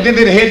charter, and then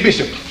they're the head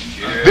bishop.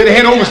 Sure. They're the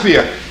head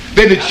overseer.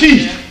 They're the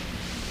chief.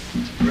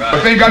 Right.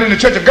 But thank God in the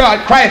church of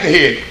God, Christ the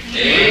head.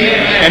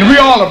 Amen. And we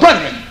all are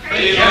brethren.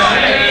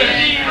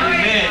 Amen.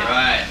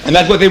 Right. And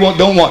that's what they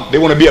don't want. They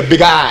want to be a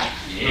big eye.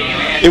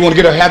 Amen. They want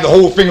to have the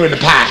whole finger in the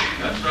pie.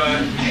 That's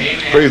right. Amen.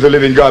 Praise the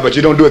living God, but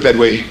you don't do it that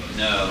way.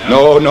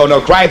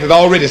 No. Christ has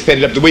already set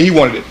it up the way He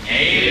wanted it.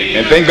 Amen.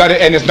 And thank God,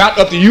 and it's not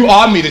up to you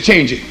or me to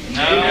change it.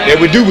 No. If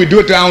we do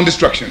it to our own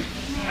destruction.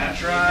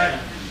 That's right.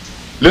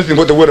 Listen to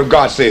what the Word of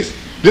God says.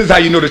 This is how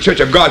you know the church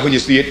of God when you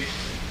see it.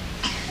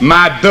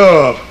 My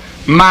dove,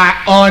 my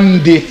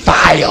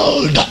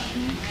undefiled.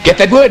 Get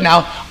that word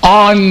now.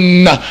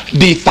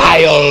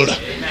 Undefiled.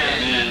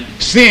 Amen.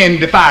 Sin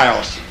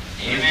defiles.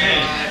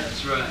 Amen.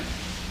 That's right.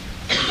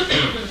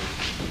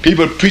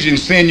 People preaching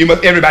sin,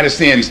 everybody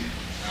sins.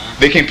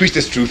 They can't preach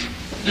this truth.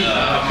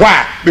 No.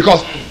 Why?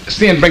 Because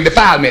sin brings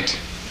defilement.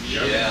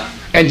 Yeah.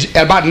 And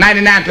about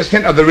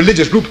 99% of the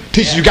religious group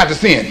teaches you got to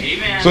sin.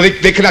 Amen. So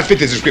they cannot fit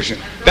this description.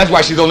 That's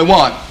why she's only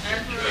one.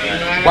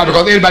 Why?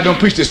 Because everybody don't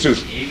preach this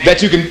truth.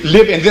 That you can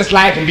live in this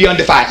life and be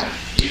undefiled.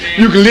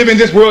 You can live in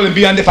this world and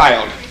be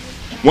undefiled.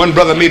 One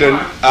brother made an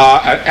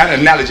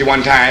analogy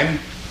one time.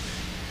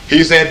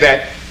 He said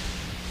that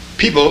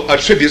people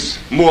attribute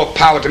more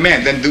power to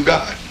man than do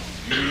God.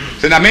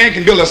 So now man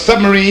can build a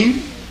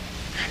submarine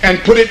and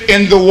put it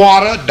in the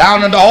water,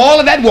 down under all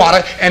of that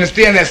water, and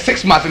stay in there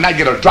 6 months and not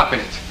get a drop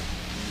in it.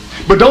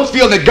 But don't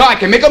feel that God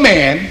can make a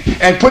man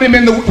and put him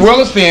in the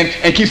world of sin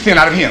and keep sin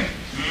out of him.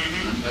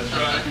 That's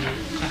right.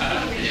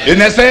 Isn't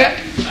that sad?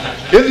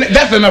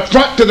 That's an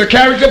affront to the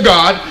character of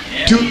God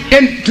to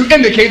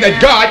indicate that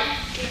God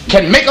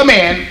can make a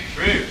man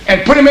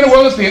and put him in the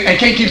world of sin and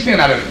can't keep sin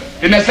out of him.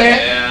 Isn't that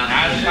sad?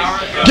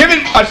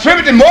 Giving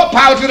attributing more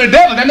power to the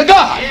devil than to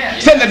God.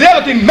 Saying the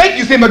devil can make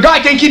you sin, but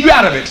God can't keep you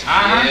out of it.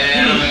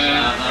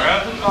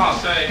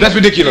 That's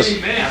ridiculous.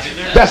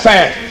 That's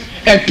sad.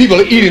 And people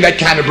are eating that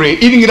kind of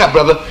bread, eating it up,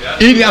 brother.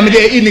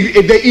 They're eating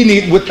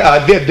it with,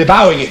 they're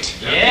devouring it.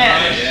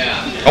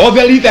 Oh,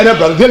 they'll eat that up,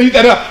 brother. They'll eat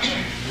that up.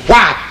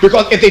 Why?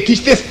 Because if they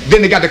teach this,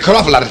 then they got to cut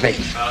off a lot of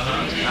things.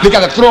 They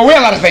got to throw away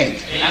a lot of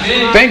things.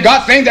 Thank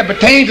God, things that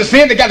pertain to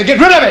sin, they got to get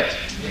rid of it.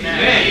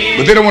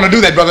 But they don't want to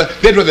do that, brother.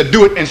 They'd rather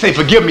do it and say,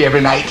 forgive me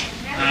every night.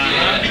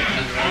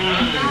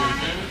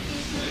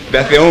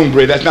 That's their own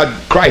bread. That's not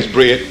Christ's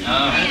bread.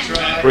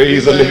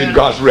 Praise the living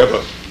God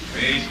forever.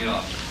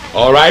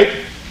 All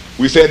right.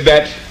 We said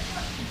that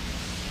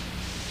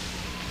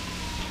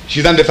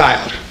she's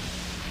undefiled.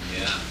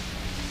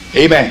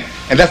 Amen.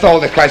 And that's all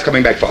that Christ's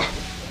coming back for.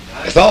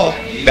 That's all.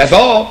 That's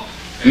all.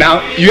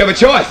 Now, you have a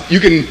choice. You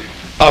can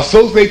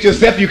associate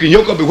yourself. You can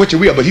yoke up with what you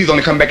will, but he's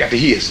only come back after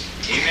his.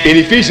 In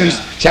Ephesians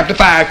chapter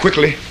 5,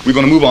 quickly, we're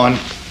going to move on.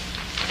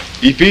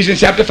 Ephesians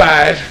chapter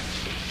 5,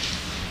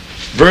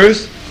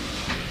 verse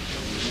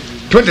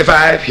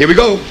 25. Here we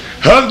go.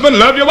 Husband,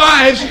 love your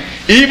wives,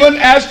 even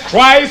as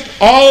Christ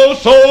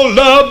also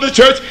loved the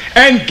church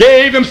and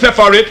gave himself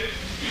for it,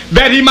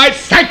 that he might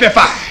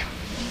sanctify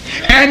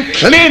and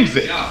cleanse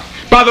it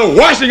by the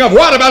washing of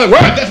water by the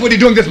word. That's what he's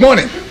doing this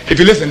morning. If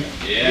you listen,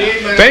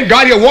 thank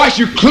God he'll wash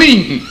you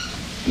clean.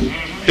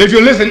 If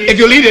you listen, if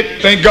you lead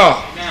it, thank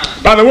God,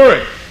 by the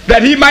word,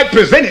 that he might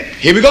present it.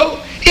 Here we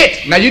go.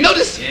 It. Now you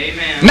notice,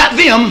 not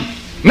them,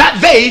 not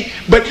they,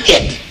 but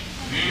it.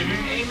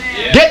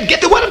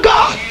 Get the word of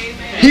God.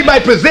 He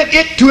might present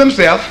it to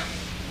himself,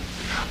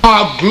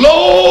 a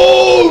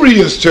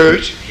glorious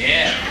church,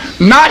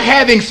 not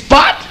having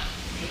spot,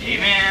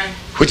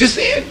 which is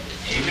sin,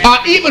 or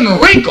even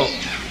wrinkle.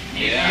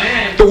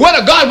 The word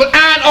of God will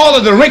iron all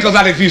of the wrinkles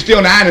out if you stay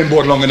on the ironing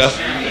board long enough.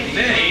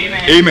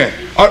 Amen.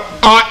 Or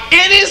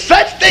any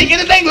such thing,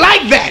 anything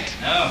like that.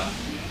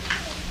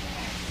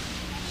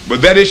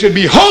 But that it should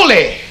be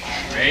holy.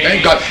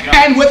 Thank God.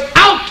 And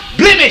without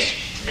blemish.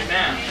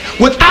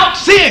 Without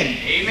sin.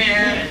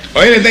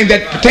 Or anything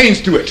that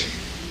pertains to it.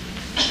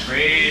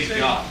 Praise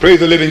God. Praise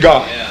the living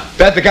God.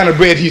 That's the kind of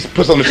bread he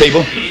puts on the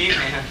table.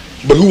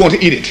 But who wants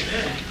to eat it?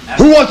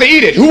 Who wants to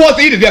eat it? Who wants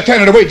to eat it? They'll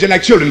turn it away just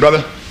like children,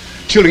 brother.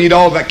 Children eat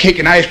all that cake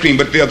and ice cream,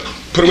 but they'll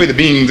put away the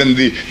beans and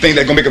the things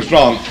that are going to make them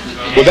strong.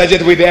 Well, that's just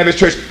the way the average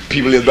church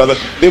people is, brother.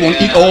 They want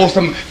to eat all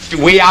some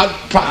way out,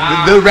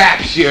 the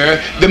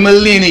rapture, the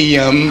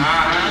millennium,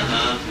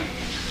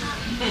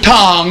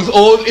 tongues,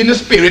 all in the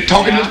spirit,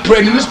 talking and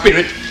praying in the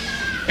spirit,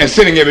 and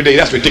sinning every day.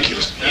 That's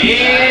ridiculous.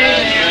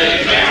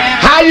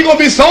 How are you going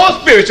to be so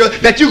spiritual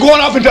that you're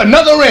going off into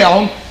another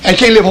realm and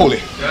can't live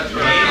holy?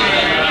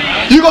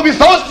 You're going to be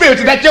so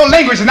spiritual that your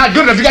language is not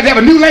good enough. You got to have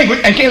a new language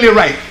and can't live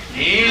right.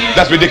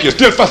 That's ridiculous.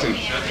 Still fussing.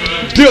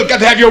 Still got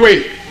to have your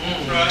way.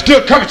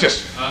 Still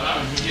covetous.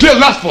 Still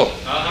lustful.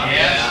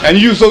 And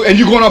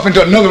you're going off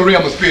into another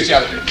realm of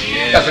spirituality.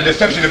 That's a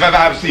deception if I've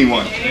ever seen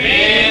one.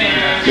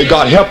 May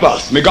God help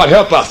us. May God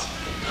help us.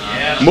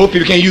 Most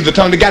people can't use the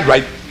tongue they got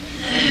right.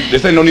 They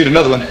say don't need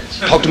another one.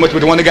 Talk too much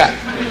with the one they got.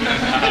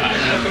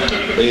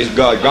 Praise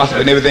God. Gossip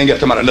and everything else.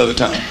 Talking about another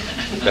tongue.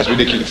 That's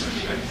ridiculous.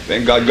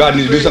 Thank God. God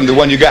needs to do something to the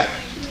one you got.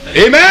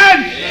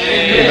 Amen.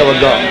 Praise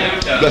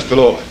God. Bless the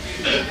Lord.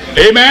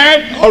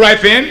 Amen. All right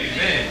then.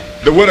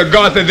 The word of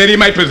God says that he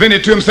might present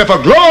it to himself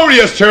a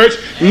glorious church,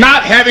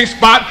 not having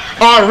spot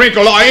or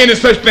wrinkle or any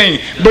such thing,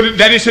 but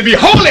that it should be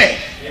holy.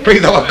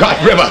 Praise the Lord God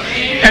forever.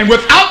 And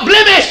without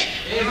blemish.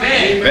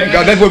 Amen. Thank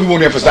God. That's what we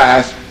want to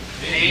emphasize.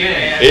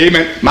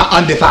 Amen. My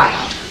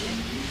undefiled.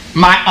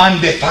 My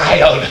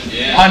undefiled.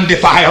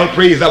 Undefiled.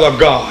 Praise our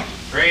God.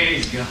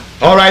 Praise God.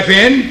 All right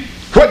then.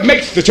 What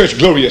makes the church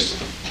glorious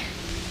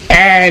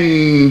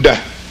and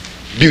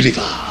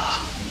beautiful?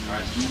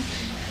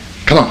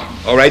 Come on.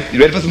 All right. You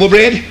ready for some more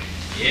bread?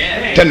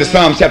 Yeah. Turn to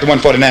Psalm chapter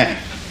 149.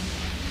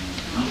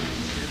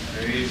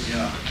 Praise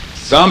God.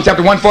 Psalm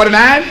chapter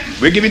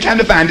 149. We'll give you time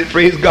to find it.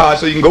 Praise God.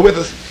 So you can go with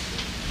us.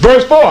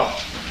 Verse 4.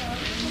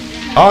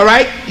 All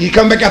right. You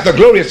come back after a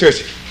glorious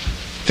church.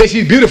 Say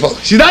she's beautiful.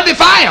 She's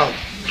undefiled.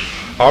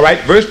 All right.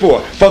 Verse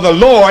 4. For the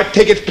Lord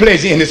taketh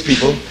pleasure in his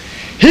people.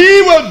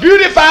 He will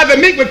beautify the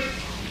meek with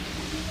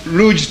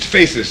rouged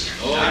faces.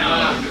 Oh,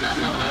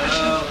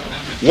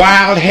 no.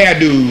 Wild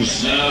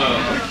hairdos. No.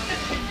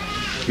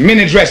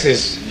 Many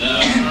dresses. No.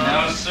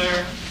 No,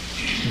 sir.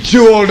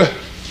 Jeweled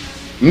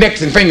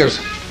necks and fingers.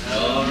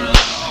 No, no.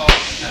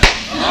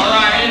 All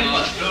right.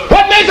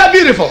 What makes her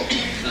beautiful?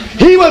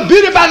 He will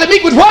beautify the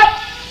meek with what?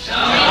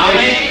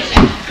 Amen.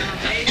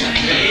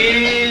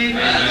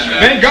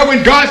 Thank God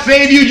when God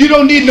saved you, you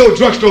don't need no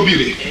drugstore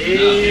beauty.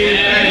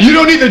 Amen. You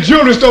don't need the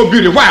jewelry store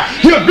beauty. Why?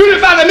 He'll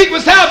beautify the meek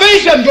with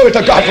salvation. Glory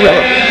to God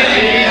forever.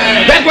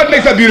 Amen. That's what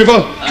makes her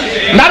beautiful.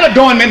 Not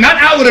adornment, not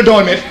outward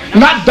adornment,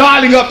 not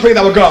darling up, praise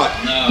our God.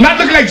 Not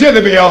looking like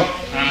Jezebel.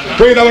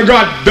 Praise our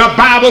God. The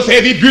Bible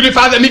says he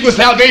beautifies the meek with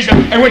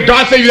salvation. And when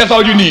God saves you, that's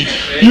all you need.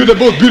 You're the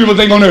most beautiful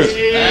thing on earth.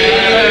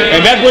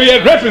 And that's what he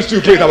has reference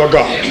to, praise our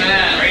God.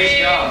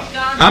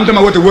 I'm talking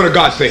about what the word of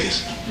God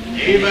says.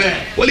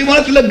 Amen. Well, he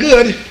wants us to look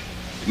good.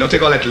 Don't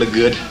take all that to look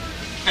good.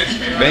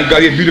 Thank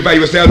God he beautified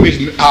you with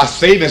salvation. Our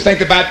saved and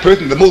sanctified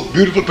person, the most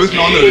beautiful person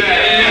on earth.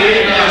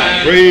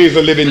 Praise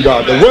the living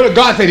God. The word of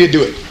God said he'd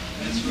do it.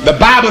 The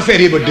Bible said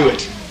he would do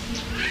it.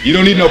 You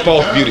don't need no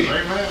false beauty.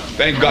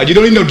 Thank God. You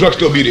don't need no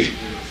drugstore beauty.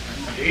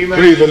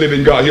 Praise the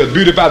living God. He'll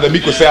beautify the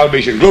meek with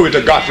salvation. Glory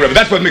to God forever.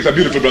 That's what makes her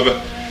beautiful,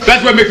 brother.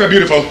 That's what makes her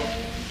beautiful.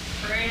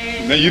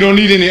 Now you don't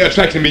need any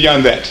attraction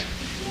beyond that.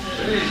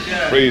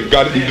 Praise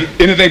God.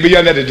 Anything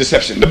beyond that is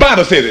deception. The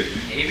Bible says it.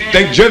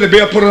 Think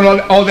Jezebel put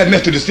on all that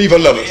mess to deceive her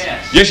lovers.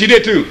 Yes, she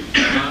did too.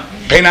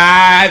 Paint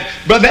eyes.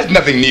 But that's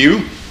nothing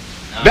new.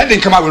 That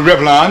didn't come out with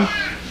Revlon.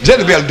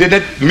 Jezebel did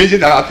that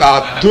 200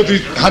 or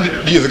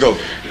 300 years ago.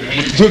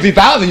 2,000 or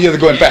 3,000 years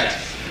ago, in fact.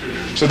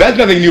 So that's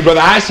nothing new,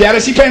 brother. Eyeshadow.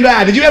 She painted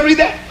eyes. Did you ever read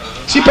that?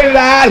 She painted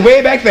eyes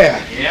way back there.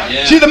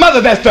 She's the mother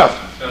of that stuff.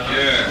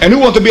 And who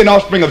wants to be an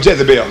offspring of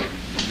Jezebel?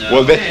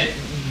 Well,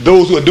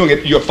 those who are doing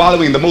it, you're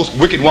following the most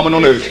wicked woman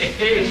on earth,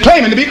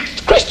 claiming to be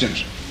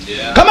Christians.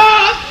 Come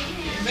on.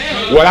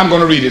 Well, I'm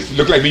going to read it.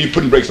 Look like me, you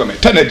putting brakes on me.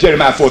 Turn to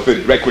Jeremiah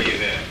 4:30 right quick.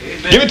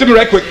 Give it to me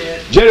right quick.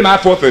 Jeremiah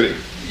 4:30.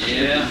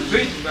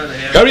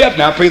 Hurry up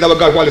now. Praise our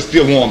God while it's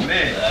still warm.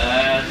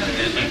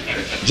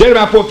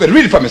 Jeremiah 4:30.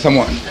 Read it for me,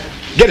 someone.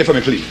 Get it for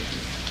me, please.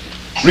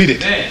 Read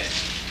it.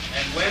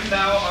 And when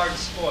thou art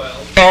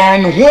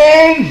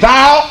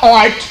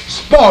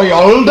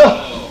spoiled,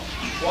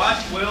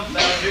 what wilt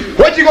thou do?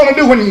 What you going to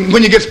do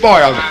when you get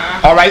spoiled?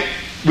 All right.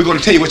 We're going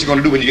to tell you what you're going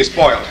to do when you get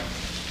spoiled.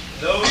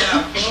 Though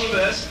thou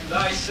clothest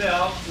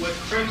thyself with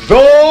crimson.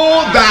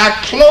 Though thou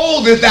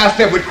clothest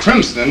thyself with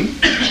crimson.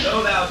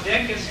 Though thou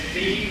deckest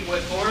thee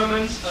with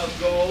ornaments of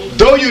gold.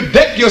 Though you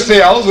deck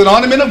yourselves with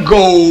ornament of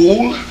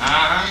gold.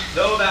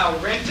 Though thou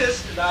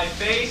rentest thy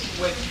face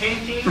with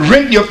paintings.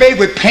 Rent your face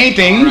with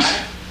paintings.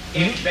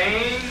 In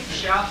vain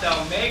shalt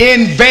thou make.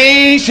 In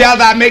vain shalt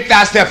thou make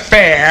thyself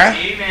fair.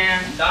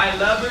 Amen. Thy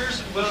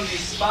lovers will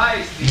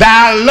despise thee.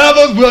 Thy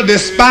lovers will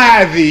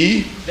despise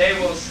thee. They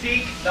will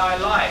seek thy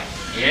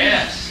life.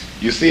 Yes.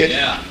 You see it?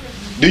 Yeah.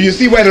 Do you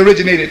see where it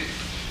originated?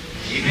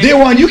 Amen. Dear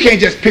one, you can't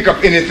just pick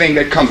up anything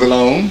that comes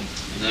along.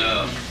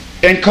 No.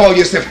 And call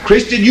yourself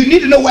Christian. You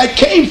need to know where it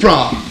came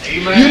from.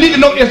 Amen. You need to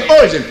know its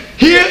origin.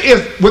 Here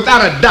is,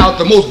 without a doubt,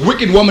 the most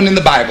wicked woman in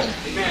the Bible.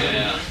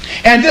 Amen.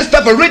 And this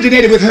stuff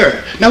originated with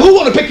her. Now, who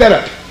want to pick that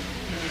up?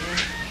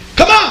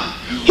 Come on.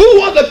 Who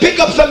wants to pick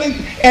up something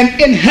and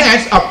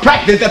enhance a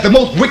practice that the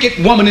most wicked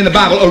woman in the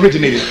Bible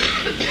originated?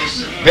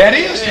 That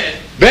is.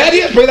 That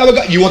is. Praise our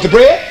God. You want the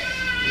bread?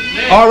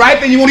 All right,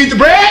 then you want to eat the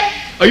bread?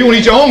 Or you want to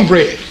eat your own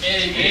bread?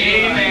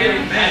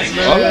 Amen.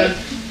 All right.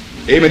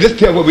 Amen. This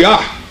tells where we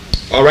are.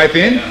 All right,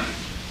 then.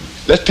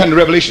 Let's turn to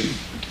Revelation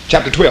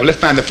chapter 12. Let's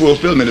find the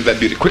fulfillment of that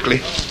beauty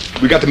quickly.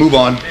 We got to move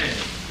on.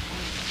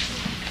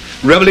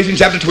 Revelation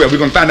chapter 12. We're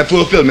going to find the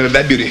fulfillment of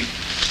that beauty.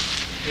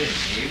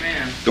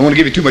 Amen. Don't want to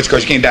give you too much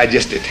because you can't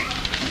digest it.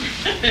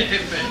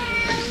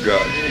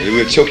 God, it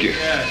will choke you.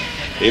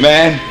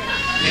 Amen.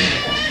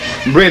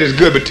 Bread is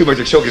good, but too much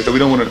will choke you, so we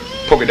don't want to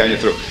poke it down your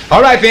throat.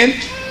 All right, then.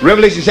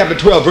 Revelation chapter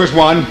 12, verse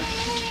 1.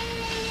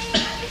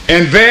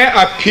 And there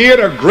appeared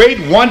a great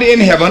wonder in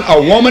heaven, a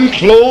woman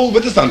clothed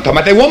with the sun. Talking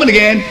about that woman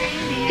again.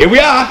 Here we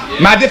are.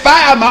 My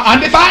defiled, my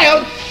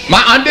undefiled,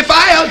 my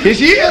undefiled. Here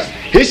she is.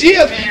 Here she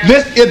is.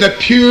 This is the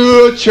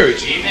pure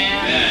church.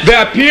 Amen.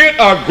 There appeared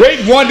a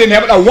great wonder in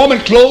heaven, a woman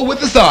clothed with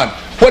the sun.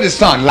 What is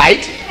sun?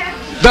 Light.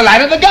 The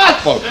light of the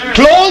gospel.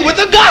 Clothed with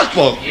the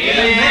gospel.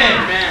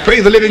 Amen.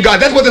 Praise the living God.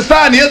 That's what the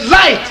sun is.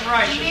 Light.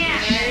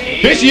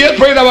 Here she is.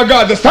 Praise our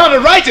God. The sun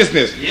of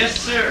righteousness. Yes,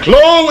 sir.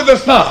 Clothed with the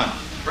sun.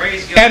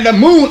 Praise God. And the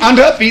moon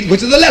under her feet,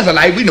 which is a lesser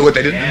light. We know what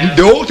that is. Yeah.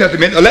 The Old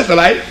Testament, a lesser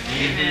light.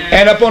 Amen.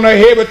 And upon her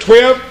head were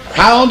 12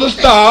 crowns of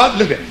stars.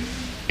 Listen.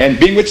 And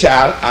being with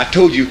child, I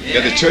told you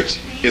that the church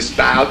is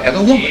styled as a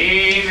woman.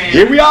 Amen.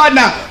 Here we are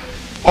now.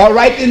 All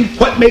right, then,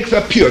 what makes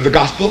her pure? The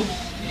gospel.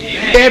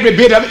 Amen. Every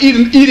bit of it,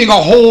 eating a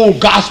whole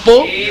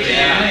gospel.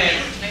 Amen.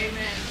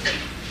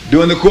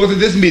 During the course of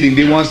this meeting,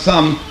 they want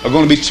some are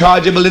going to be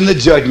chargeable in the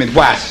judgment.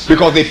 Why?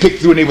 Because they picked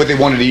through and ate what they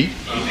wanted to eat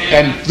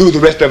and threw the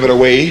rest of it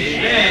away.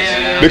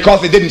 Amen.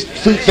 Because it didn't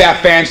suit their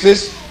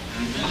fancies.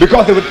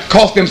 Because it would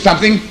cost them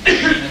something.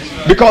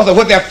 Because of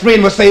what their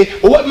friend would say.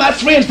 Well, what my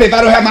friend say if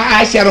I don't have my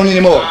eyeshadow on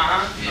anymore?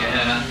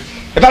 Yeah.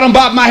 If I don't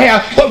bob my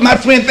hair, what would my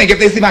friend think if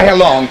they see my hair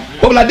long?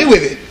 What will I do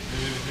with it?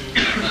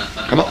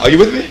 Come on, are you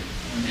with me?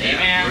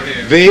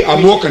 Amen. They are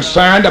more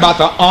concerned about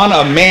the honor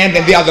of man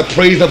than they are the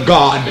praise of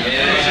God.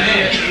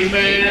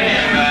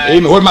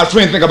 Amen. What do my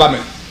friends think about me?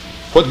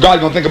 What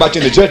God's going to think about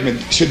you in the judgment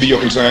should be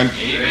your concern.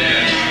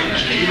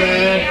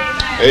 Amen.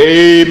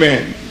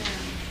 Amen.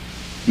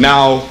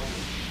 Now,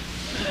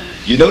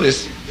 you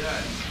notice,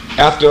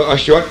 after a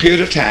short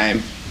period of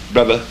time,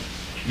 brother,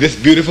 this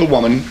beautiful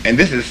woman, and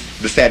this is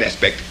the sad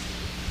aspect,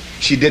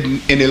 she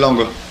didn't any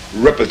longer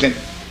represent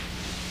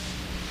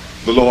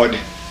the Lord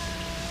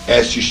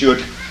as she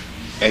should,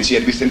 and she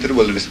had to be sent to the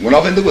wilderness. Went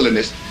off in the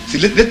wilderness. See,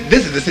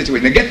 this is the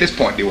situation. Now get this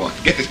point, dear one.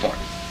 Get this point.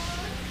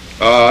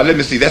 Let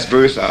me see. That's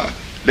verse.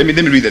 Let me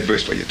read that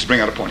verse for you to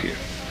bring out a point here.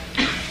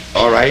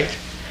 All right.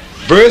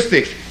 Verse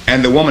 6.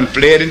 And the woman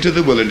fled into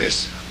the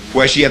wilderness,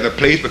 where she had a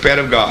place prepared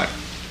of God.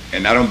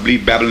 And I don't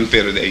believe Babylon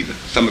fed her there either.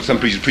 Some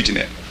preachers preaching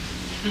that.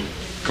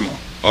 Come on.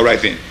 All right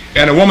then.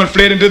 And the woman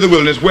fled into the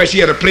wilderness, where she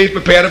had a place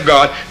prepared of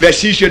God, that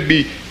she should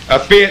be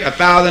fed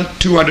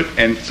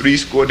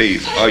 1,260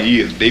 days, or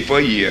years, day for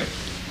a year.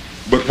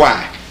 But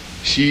why?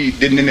 She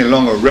didn't any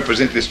longer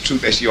represent this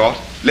truth as she ought.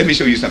 Let me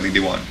show you something,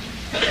 D1.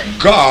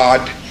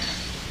 God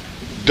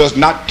does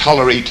not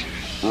tolerate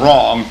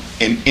wrong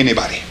in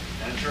anybody.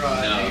 That's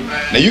right. No.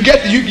 Now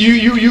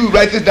you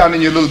write this down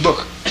in your little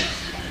book.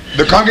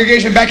 The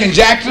congregation back in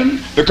Jackson,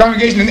 the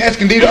congregation in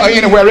Escondido, or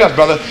anywhere else,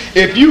 brother,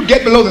 if you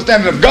get below the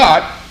standard of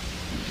God,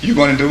 you're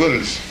going into the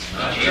wilderness.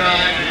 That's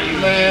right.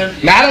 Amen.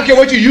 Now I don't care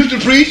what you used to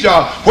preach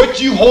or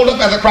what you hold up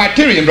as a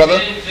criterion, brother.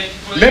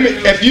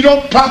 If you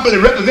don't properly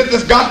represent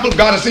this gospel,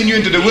 God will send you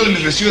into the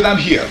wilderness as sure as I'm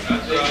here.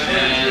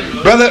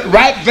 Brother,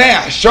 right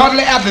there,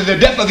 shortly after the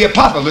death of the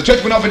apostles, the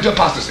church went off into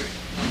apostasy.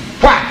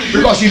 Why?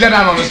 Because she let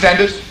down on the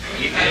standards.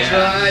 That's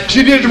right.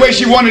 She did it the way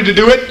she wanted to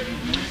do it.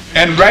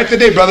 And right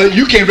today, brother,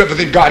 you can't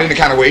represent God any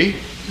kind of way.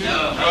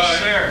 No,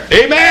 sir.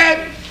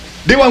 Amen.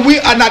 We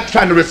are not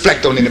trying to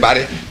reflect on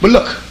anybody. But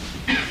look,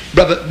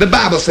 brother, the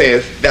Bible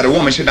says that a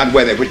woman should not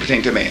wear that which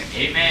pertains to a man.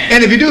 Amen.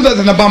 And if you do that as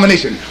an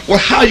abomination, well,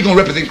 how are you going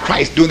to represent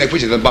Christ doing that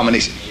which is an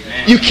abomination?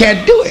 Amen. You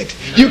can't do it.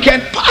 You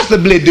can't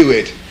possibly do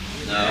it.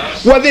 No.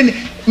 Well then,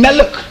 now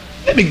look,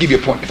 let me give you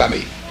a point if I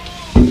may.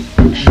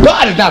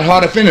 God is not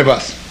hard of any of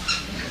us.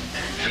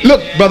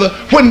 Look, brother,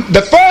 when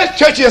the first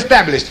church is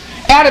established,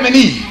 Adam and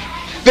Eve,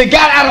 they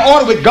got out of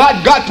order with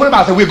God. God put them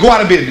out and said, we'll go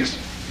out of business.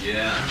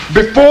 Yeah.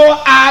 Before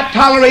I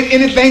tolerate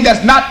anything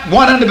that's not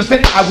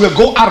 100%, I will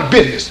go out of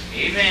business.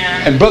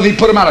 Amen. And brother, he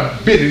put them out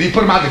of business. He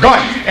put them out of the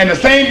garden. And the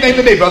same thing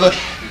today, brother.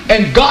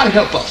 And God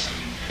help us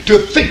to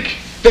think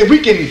that we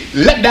can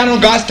let down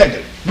on God's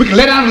standard. We can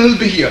let down a little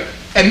bit here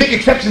and make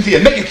exceptions here,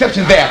 make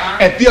exceptions there,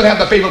 and still have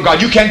the favor of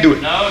God. You can't do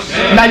it. No,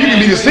 sir. Now you can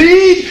be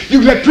deceived. You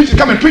can let preachers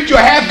come and preach you a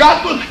half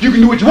gospel. You can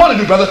do what you want to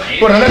do, brother.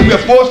 But unless we are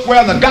four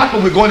square in the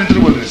gospel, we're going into the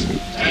wilderness.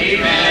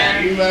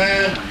 Amen.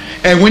 Amen.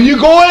 And when you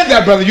go in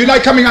there, brother, you're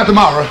not coming out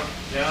tomorrow.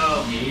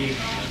 No.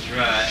 That's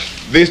right.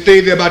 They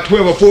stayed there about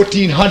 12 or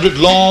 1400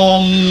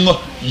 long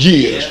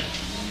years.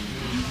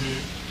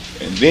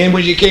 And then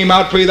when you came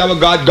out, praise our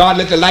God, God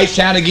let the light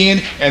shine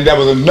again, and there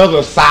was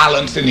another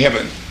silence in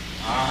heaven.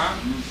 Uh-huh.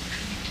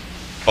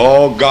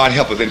 Oh, God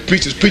help us. And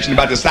preachers preaching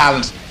about the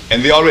silence,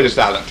 and they're already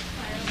silent.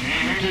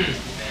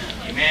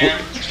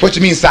 Amen. What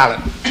you mean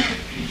silent?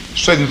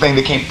 Certain things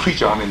they can't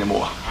preach on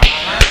anymore.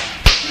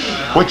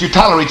 What you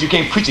tolerate, you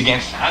can't preach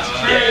against. That's true.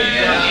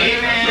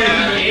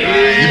 Amen.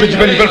 You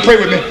better pray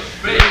with me.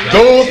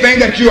 Those things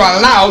that you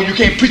allow, you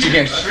can't preach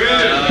against.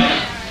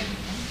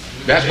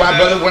 That's why,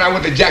 brother, when I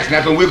went to Jackson,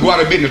 that's when we'll go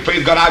out of business.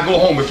 Praise God, I go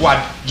home before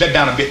I let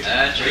down a bit.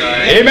 That's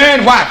right.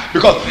 Amen. Why?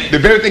 Because the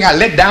very thing I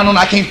let down on,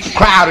 I can't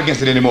cry out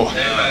against it anymore.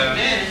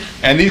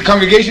 And these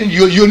congregations,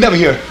 you'll never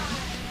hear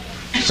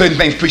certain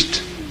things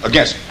preached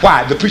against.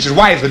 Why? The preacher's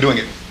wives are doing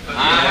it.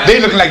 They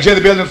looking like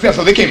Jezebel themselves,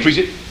 so they can't preach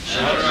it.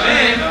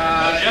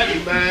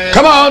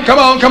 Come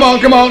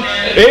on.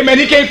 Amen.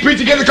 He can't preach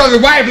against it because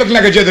his wife looking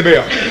like a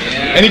Jezebel.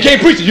 And he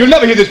can't preach it. You'll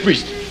never hear this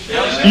preached.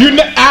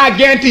 I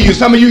guarantee you,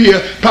 some of you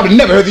here probably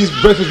never heard these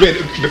verses read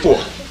before.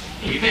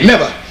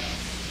 Never.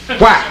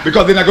 Why?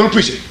 Because they're not going to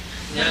preach it.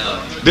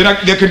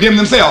 They're condemning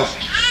themselves.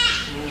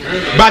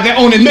 By their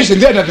own admission,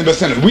 they're nothing but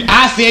sinners.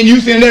 I sin,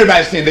 you sin, and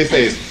everybody sin, they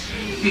say.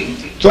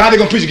 So how are they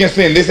going to preach against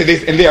sin? They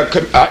say and they are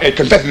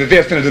confessing that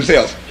they're sinners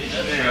themselves.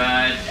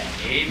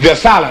 They're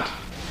silent.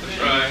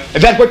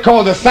 And that's what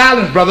caused the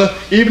silence, brother,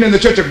 even in the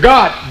Church of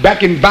God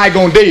back in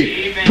bygone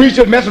days.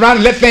 Preachers mess around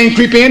and let things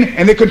creep in,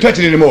 and they couldn't touch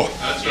it anymore.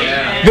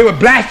 They were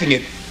blasting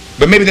it,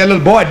 but maybe that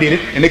little boy did it,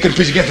 and they couldn't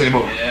preach against it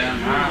anymore.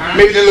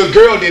 Maybe that little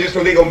girl did it,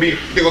 so they're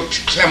gonna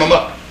slam them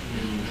up.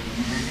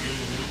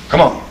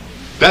 Come on.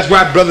 That's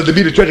why, brother, to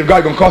be the Church of God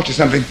is gonna cost you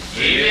something.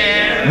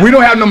 We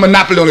don't have no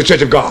monopoly on the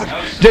Church of God.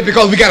 Just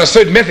because we got a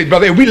certain message,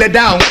 brother, if we let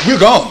down, we're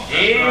gone.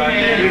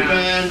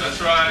 Amen.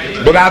 That's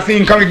right. But I've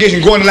seen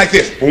congregations going like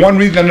this, for one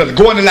reason or another,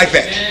 going like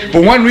that,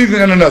 for one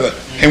reason and another,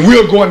 and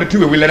we'll go into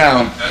two if we let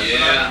down.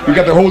 We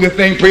got to hold this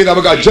thing, praise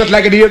our God, just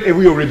like it is if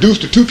we were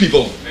reduced to two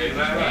people.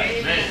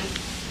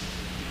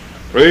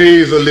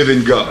 Praise the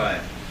living God.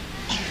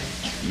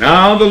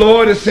 Now the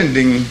Lord is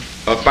sending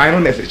a final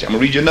message. I'm going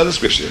to read you another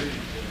scripture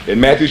in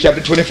Matthew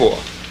chapter 24.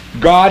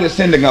 God is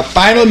sending a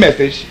final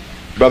message,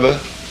 brother,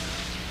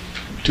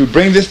 to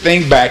bring this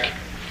thing back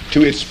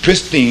to its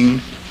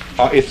pristine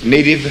or its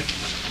native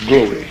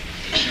glory.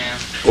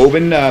 Over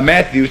in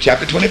Matthew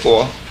chapter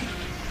 24,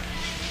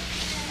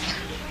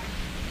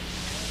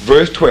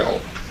 verse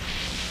 12.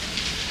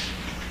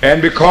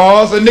 And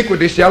because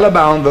iniquity shall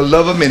abound, the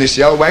love of many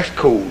shall wax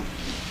cold.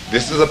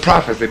 This is a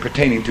prophecy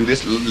pertaining to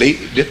this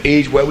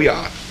age where we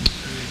are.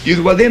 You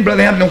say, well then,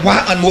 Brother Hampton, why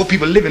aren't more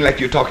people living like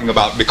you're talking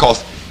about?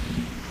 Because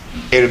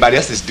everybody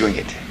else is doing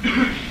it.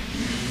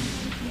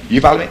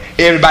 You follow me?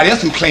 Everybody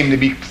else who claim to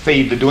be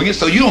saved are doing it,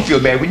 so you don't feel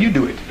bad when you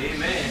do it.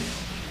 Amen.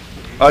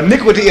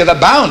 Iniquity is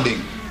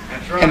abounding.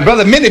 That's right. And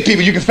brother, many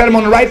people, you can set them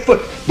on the right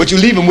foot, but you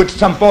leave them with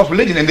some false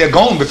religion and they're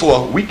gone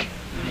before a week.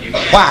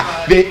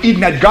 Why? They're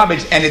eating that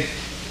garbage and it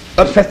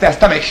upsets their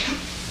stomach.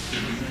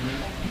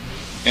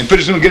 And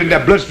pretty soon get in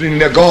their bloodstream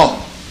and they're gone.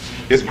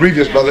 It's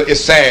grievous, brother. It's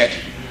sad.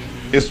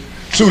 It's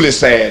truly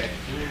sad.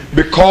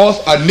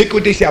 Because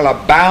iniquity shall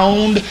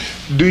abound.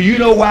 Do you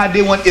know why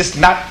they want? It's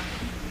not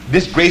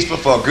disgraceful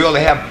for a girl to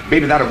have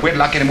babies out of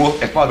wedlock anymore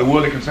as far as the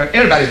world is concerned.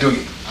 Everybody's doing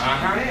it.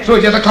 So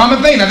it's just a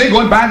common thing. Now they go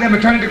and buy them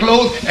maternity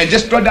clothes and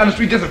just strut down the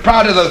street just as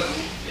proud as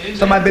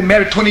somebody been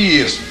married 20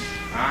 years.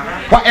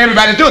 Why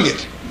everybody's doing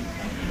it.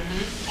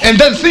 And it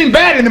doesn't seem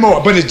bad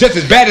anymore, but it's just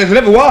as bad as it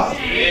ever was.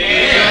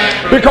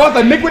 Because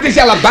iniquity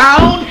shall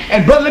abound.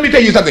 And brother, let me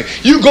tell you something.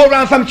 You go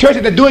around some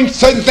churches that are doing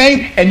certain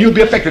things and you'll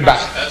be affected by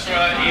it. That's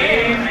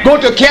right.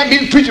 Go to a camp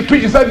meeting,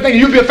 preaching certain things and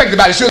you'll be affected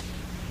by it. Sure.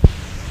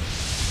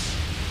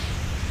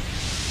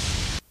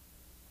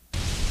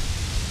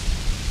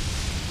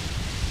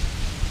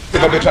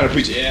 If I've been trying to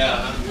preach it.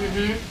 Yeah.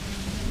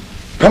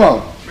 Come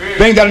on.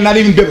 Things that are not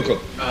even biblical.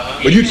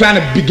 But you're trying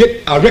to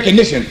get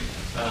recognition.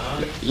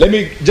 Let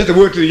me, just a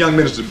word to the young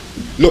minister.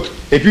 Look,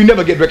 if you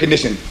never get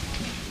recognition,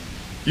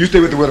 you stay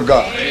with the word of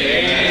God.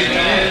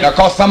 Amen. Now,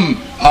 cause some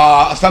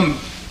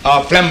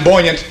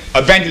flamboyant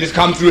evangelist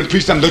come through and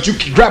preach something, don't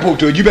you grab hold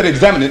to it. You better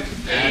examine it.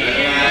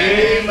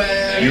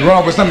 Amen. You run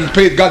off with something,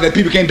 praise God, that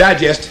people can't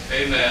digest.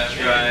 Amen. That's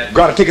right.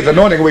 God will take his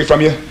anointing away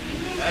from you.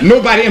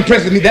 Nobody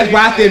impresses me. That's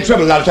why I stay in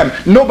trouble a lot of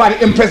times. Nobody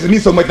impresses me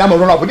so much that I'm going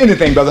to run off with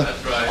anything, brother.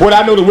 That's right. What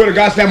I know the word of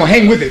God says, I'm going to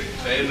hang with it.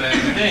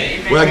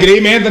 Amen. Whether I get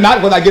amen or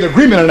not, whether I get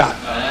agreement or not.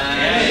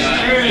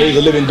 Praise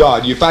the living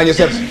God. You find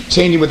yourself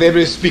changing with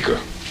every speaker.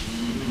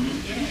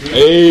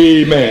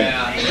 Amen.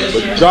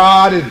 But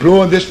God is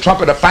blowing this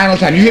trumpet a final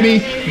time. You hear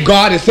me?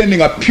 God is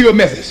sending a pure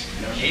message.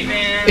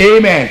 Amen.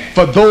 Amen.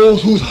 For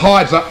those whose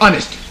hearts are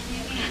honest.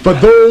 For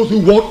those who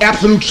want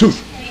absolute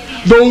truth.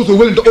 Those who are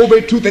willing to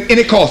obey truth at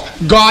any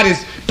cost. God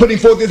is putting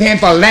forth his hand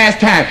for the last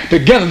time to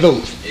gather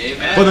those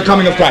for the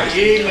coming of Christ.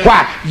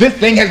 Why? This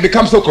thing has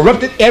become so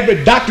corrupted.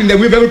 Every doctrine that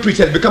we've ever preached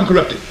has become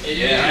corrupted.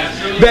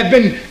 That's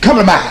been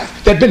compromised.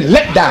 That's been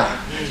let down.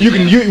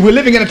 We're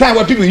living in a time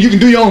where people, you can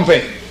do your own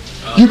thing.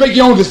 You make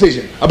your own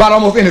decision about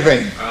almost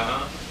anything.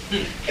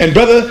 And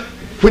brother,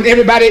 when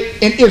everybody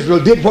in Israel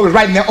did what was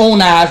right in their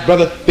own eyes,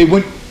 brother, they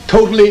went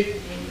totally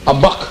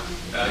amok.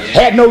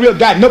 Had no real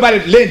God. Nobody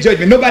led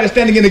judgment. Nobody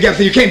standing in the gap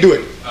saying you can't do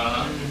it.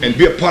 And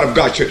be a part of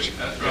God's church.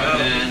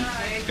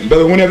 And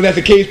brother, whenever that's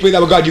the case, praise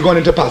our God, you're going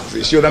into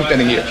apostasy. Sure, I'm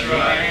standing here.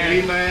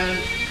 Amen.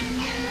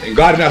 And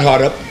God is not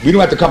hard up. We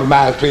don't have to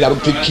compromise. Praise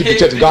God, keep the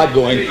church of God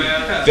going.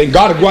 Then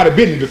God will go out of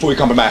business before we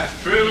compromise.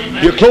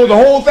 He'll close the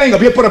whole thing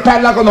up. He'll put a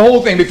padlock on the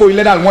whole thing before he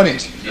let out 1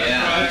 inch.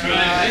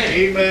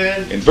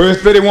 Amen. In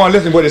verse 31,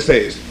 listen what it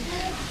says.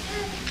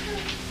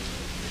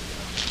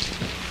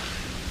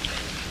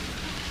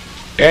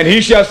 And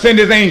he shall send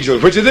his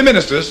angels, which is the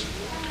ministers,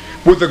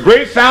 with the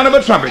great sound of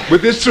a trumpet,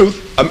 with this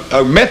truth,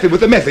 a message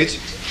with a message,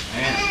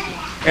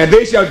 and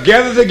they shall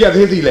gather together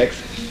his elects.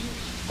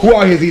 Who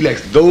are his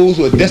elects? Those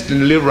who are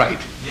destined to live right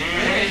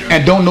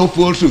and don't know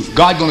full truth.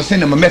 God's going to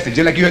send them a message,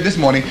 just like you heard this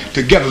morning,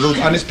 to gather those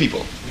honest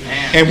people.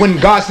 And when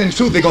God sends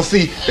truth, they're going to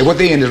see that what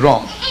they're in is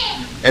wrong.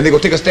 And they're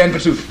going to take a stand for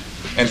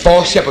truth. And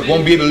false shepherds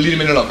won't be able to lead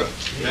them any longer.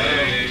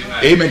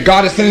 Amen.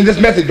 God is sending this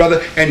message,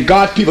 brother, and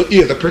God's people's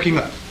ears are perking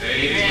up.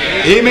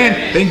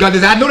 Amen. Thank God.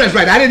 I know that's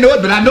right. I didn't know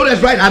it, but I know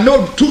that's right. I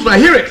know truth when I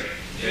hear it.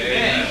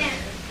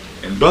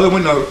 And brother,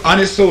 when the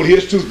honest soul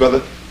hears truth,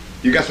 brother,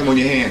 you got some on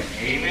your hand.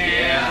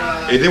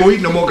 Hey, they won't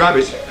eat no more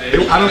garbage.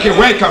 I don't care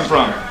where it comes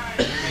from.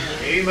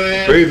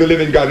 Amen. Praise the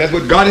living God. That's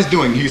what God is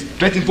doing. He's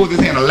stretching forth his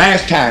hand the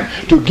last time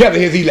to gather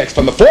his elects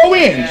from the four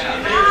winds.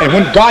 And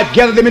when God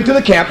gathers them into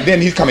the camp,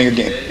 then he's coming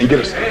again and get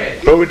us.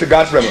 Glory to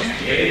God forever.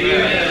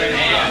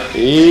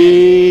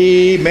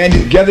 Amen.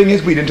 He's gathering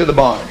his wheat into the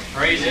barn.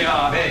 Praise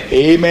God.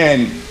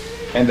 Amen.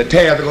 And the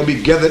tares are going to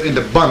be gathered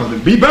into bundles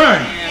and be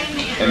burned.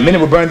 And many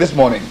were burned this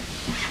morning.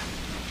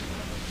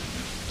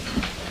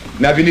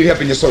 Now if you need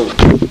help in your soul,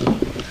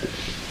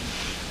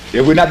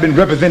 if we've not been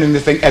representing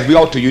this thing as we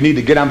ought to, you need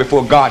to get down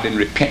before God and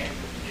repent.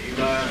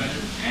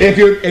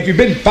 If you've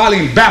been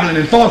following Babylon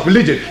and false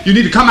religion, you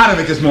need to come out of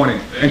it this morning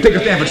and take a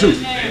stand for truth.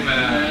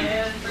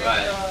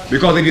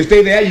 Because if you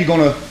stay there, you're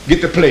going to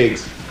get the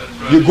plagues.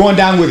 You're going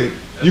down with it.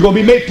 You're going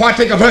to be made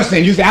partake of her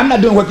sin. You say, I'm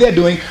not doing what they're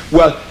doing.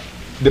 Well,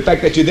 the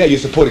fact that you're there, you're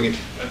supporting it.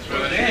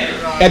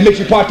 That makes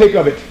you partake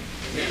of it.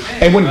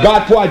 And when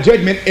God pour out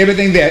judgment,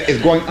 everything there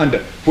is going under.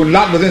 When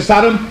Lot was in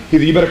Sodom, he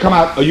said, you better come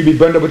out or you'll be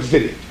burned up with the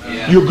city.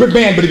 You're a good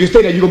man, but if you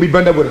stay there, you're going to be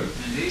burned up with him.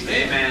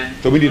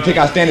 So we need to take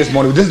our stand this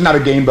morning. This is not a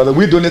game, brother.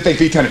 We're doing this thing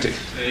for eternity.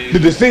 The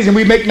decision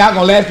we make now is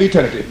going to last for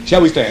eternity.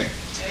 Shall we stand?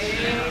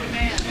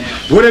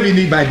 Whatever you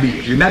need might be.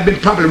 If you've not been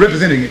properly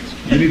representing it,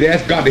 you need to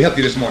ask God to help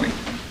you this morning.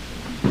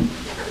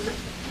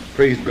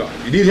 Praise God.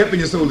 You need help in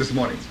your soul this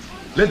morning.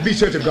 Let's be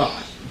church of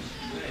God.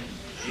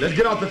 Let's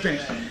get off the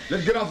fence.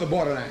 Let's get off the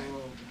borderline.